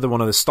much another one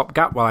of the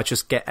stopgap while I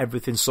just get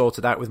everything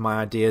sorted out with my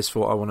ideas for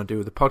what I want to do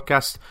with the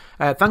podcast.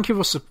 Thank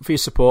you for your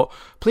support.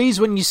 Please,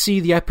 when you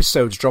see the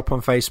episodes drop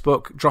on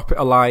Facebook, drop it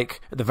a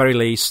like at the very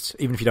least.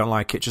 Even if you don't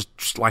like it,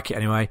 just like it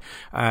anyway.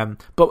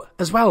 But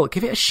as well,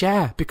 give it a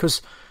share,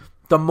 because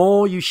the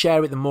more you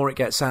share it, the more it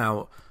gets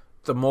out.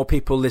 The more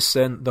people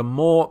listen, the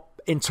more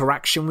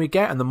interaction we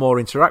get, and the more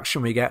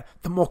interaction we get,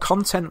 the more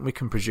content we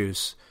can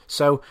produce.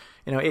 So,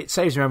 it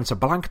saves me having to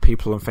blank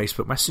people on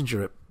Facebook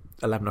Messenger at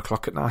 11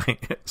 o'clock at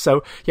night.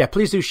 So, yeah,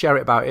 please do share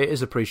it about. It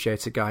is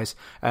appreciated, guys.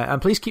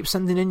 And please keep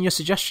sending in your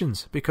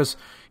suggestions, because,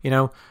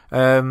 I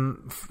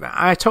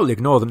totally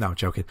ignore them. No, I'm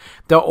joking.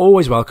 They're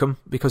always welcome,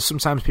 because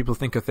sometimes people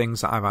think of things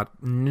that I've had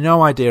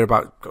no idea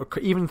about,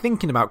 even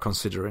thinking about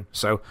considering.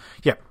 So,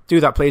 yeah, do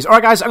that, please. All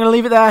right, guys, I'm going to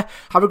leave it there.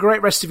 Have a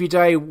great rest of your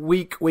day,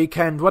 week,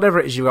 weekend, whatever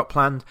it is you've got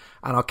planned.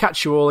 And I'll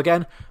catch you all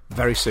again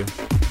very soon.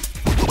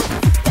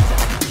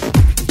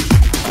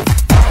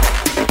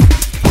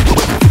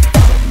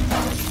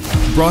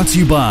 Brought to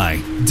you by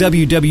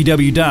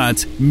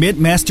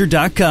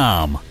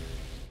www.mintmaster.com.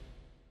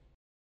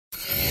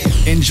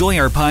 Enjoy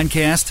our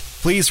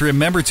podcast? Please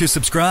remember to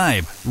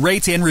subscribe,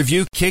 rate, and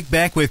review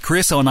Kickback with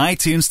Chris on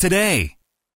iTunes today.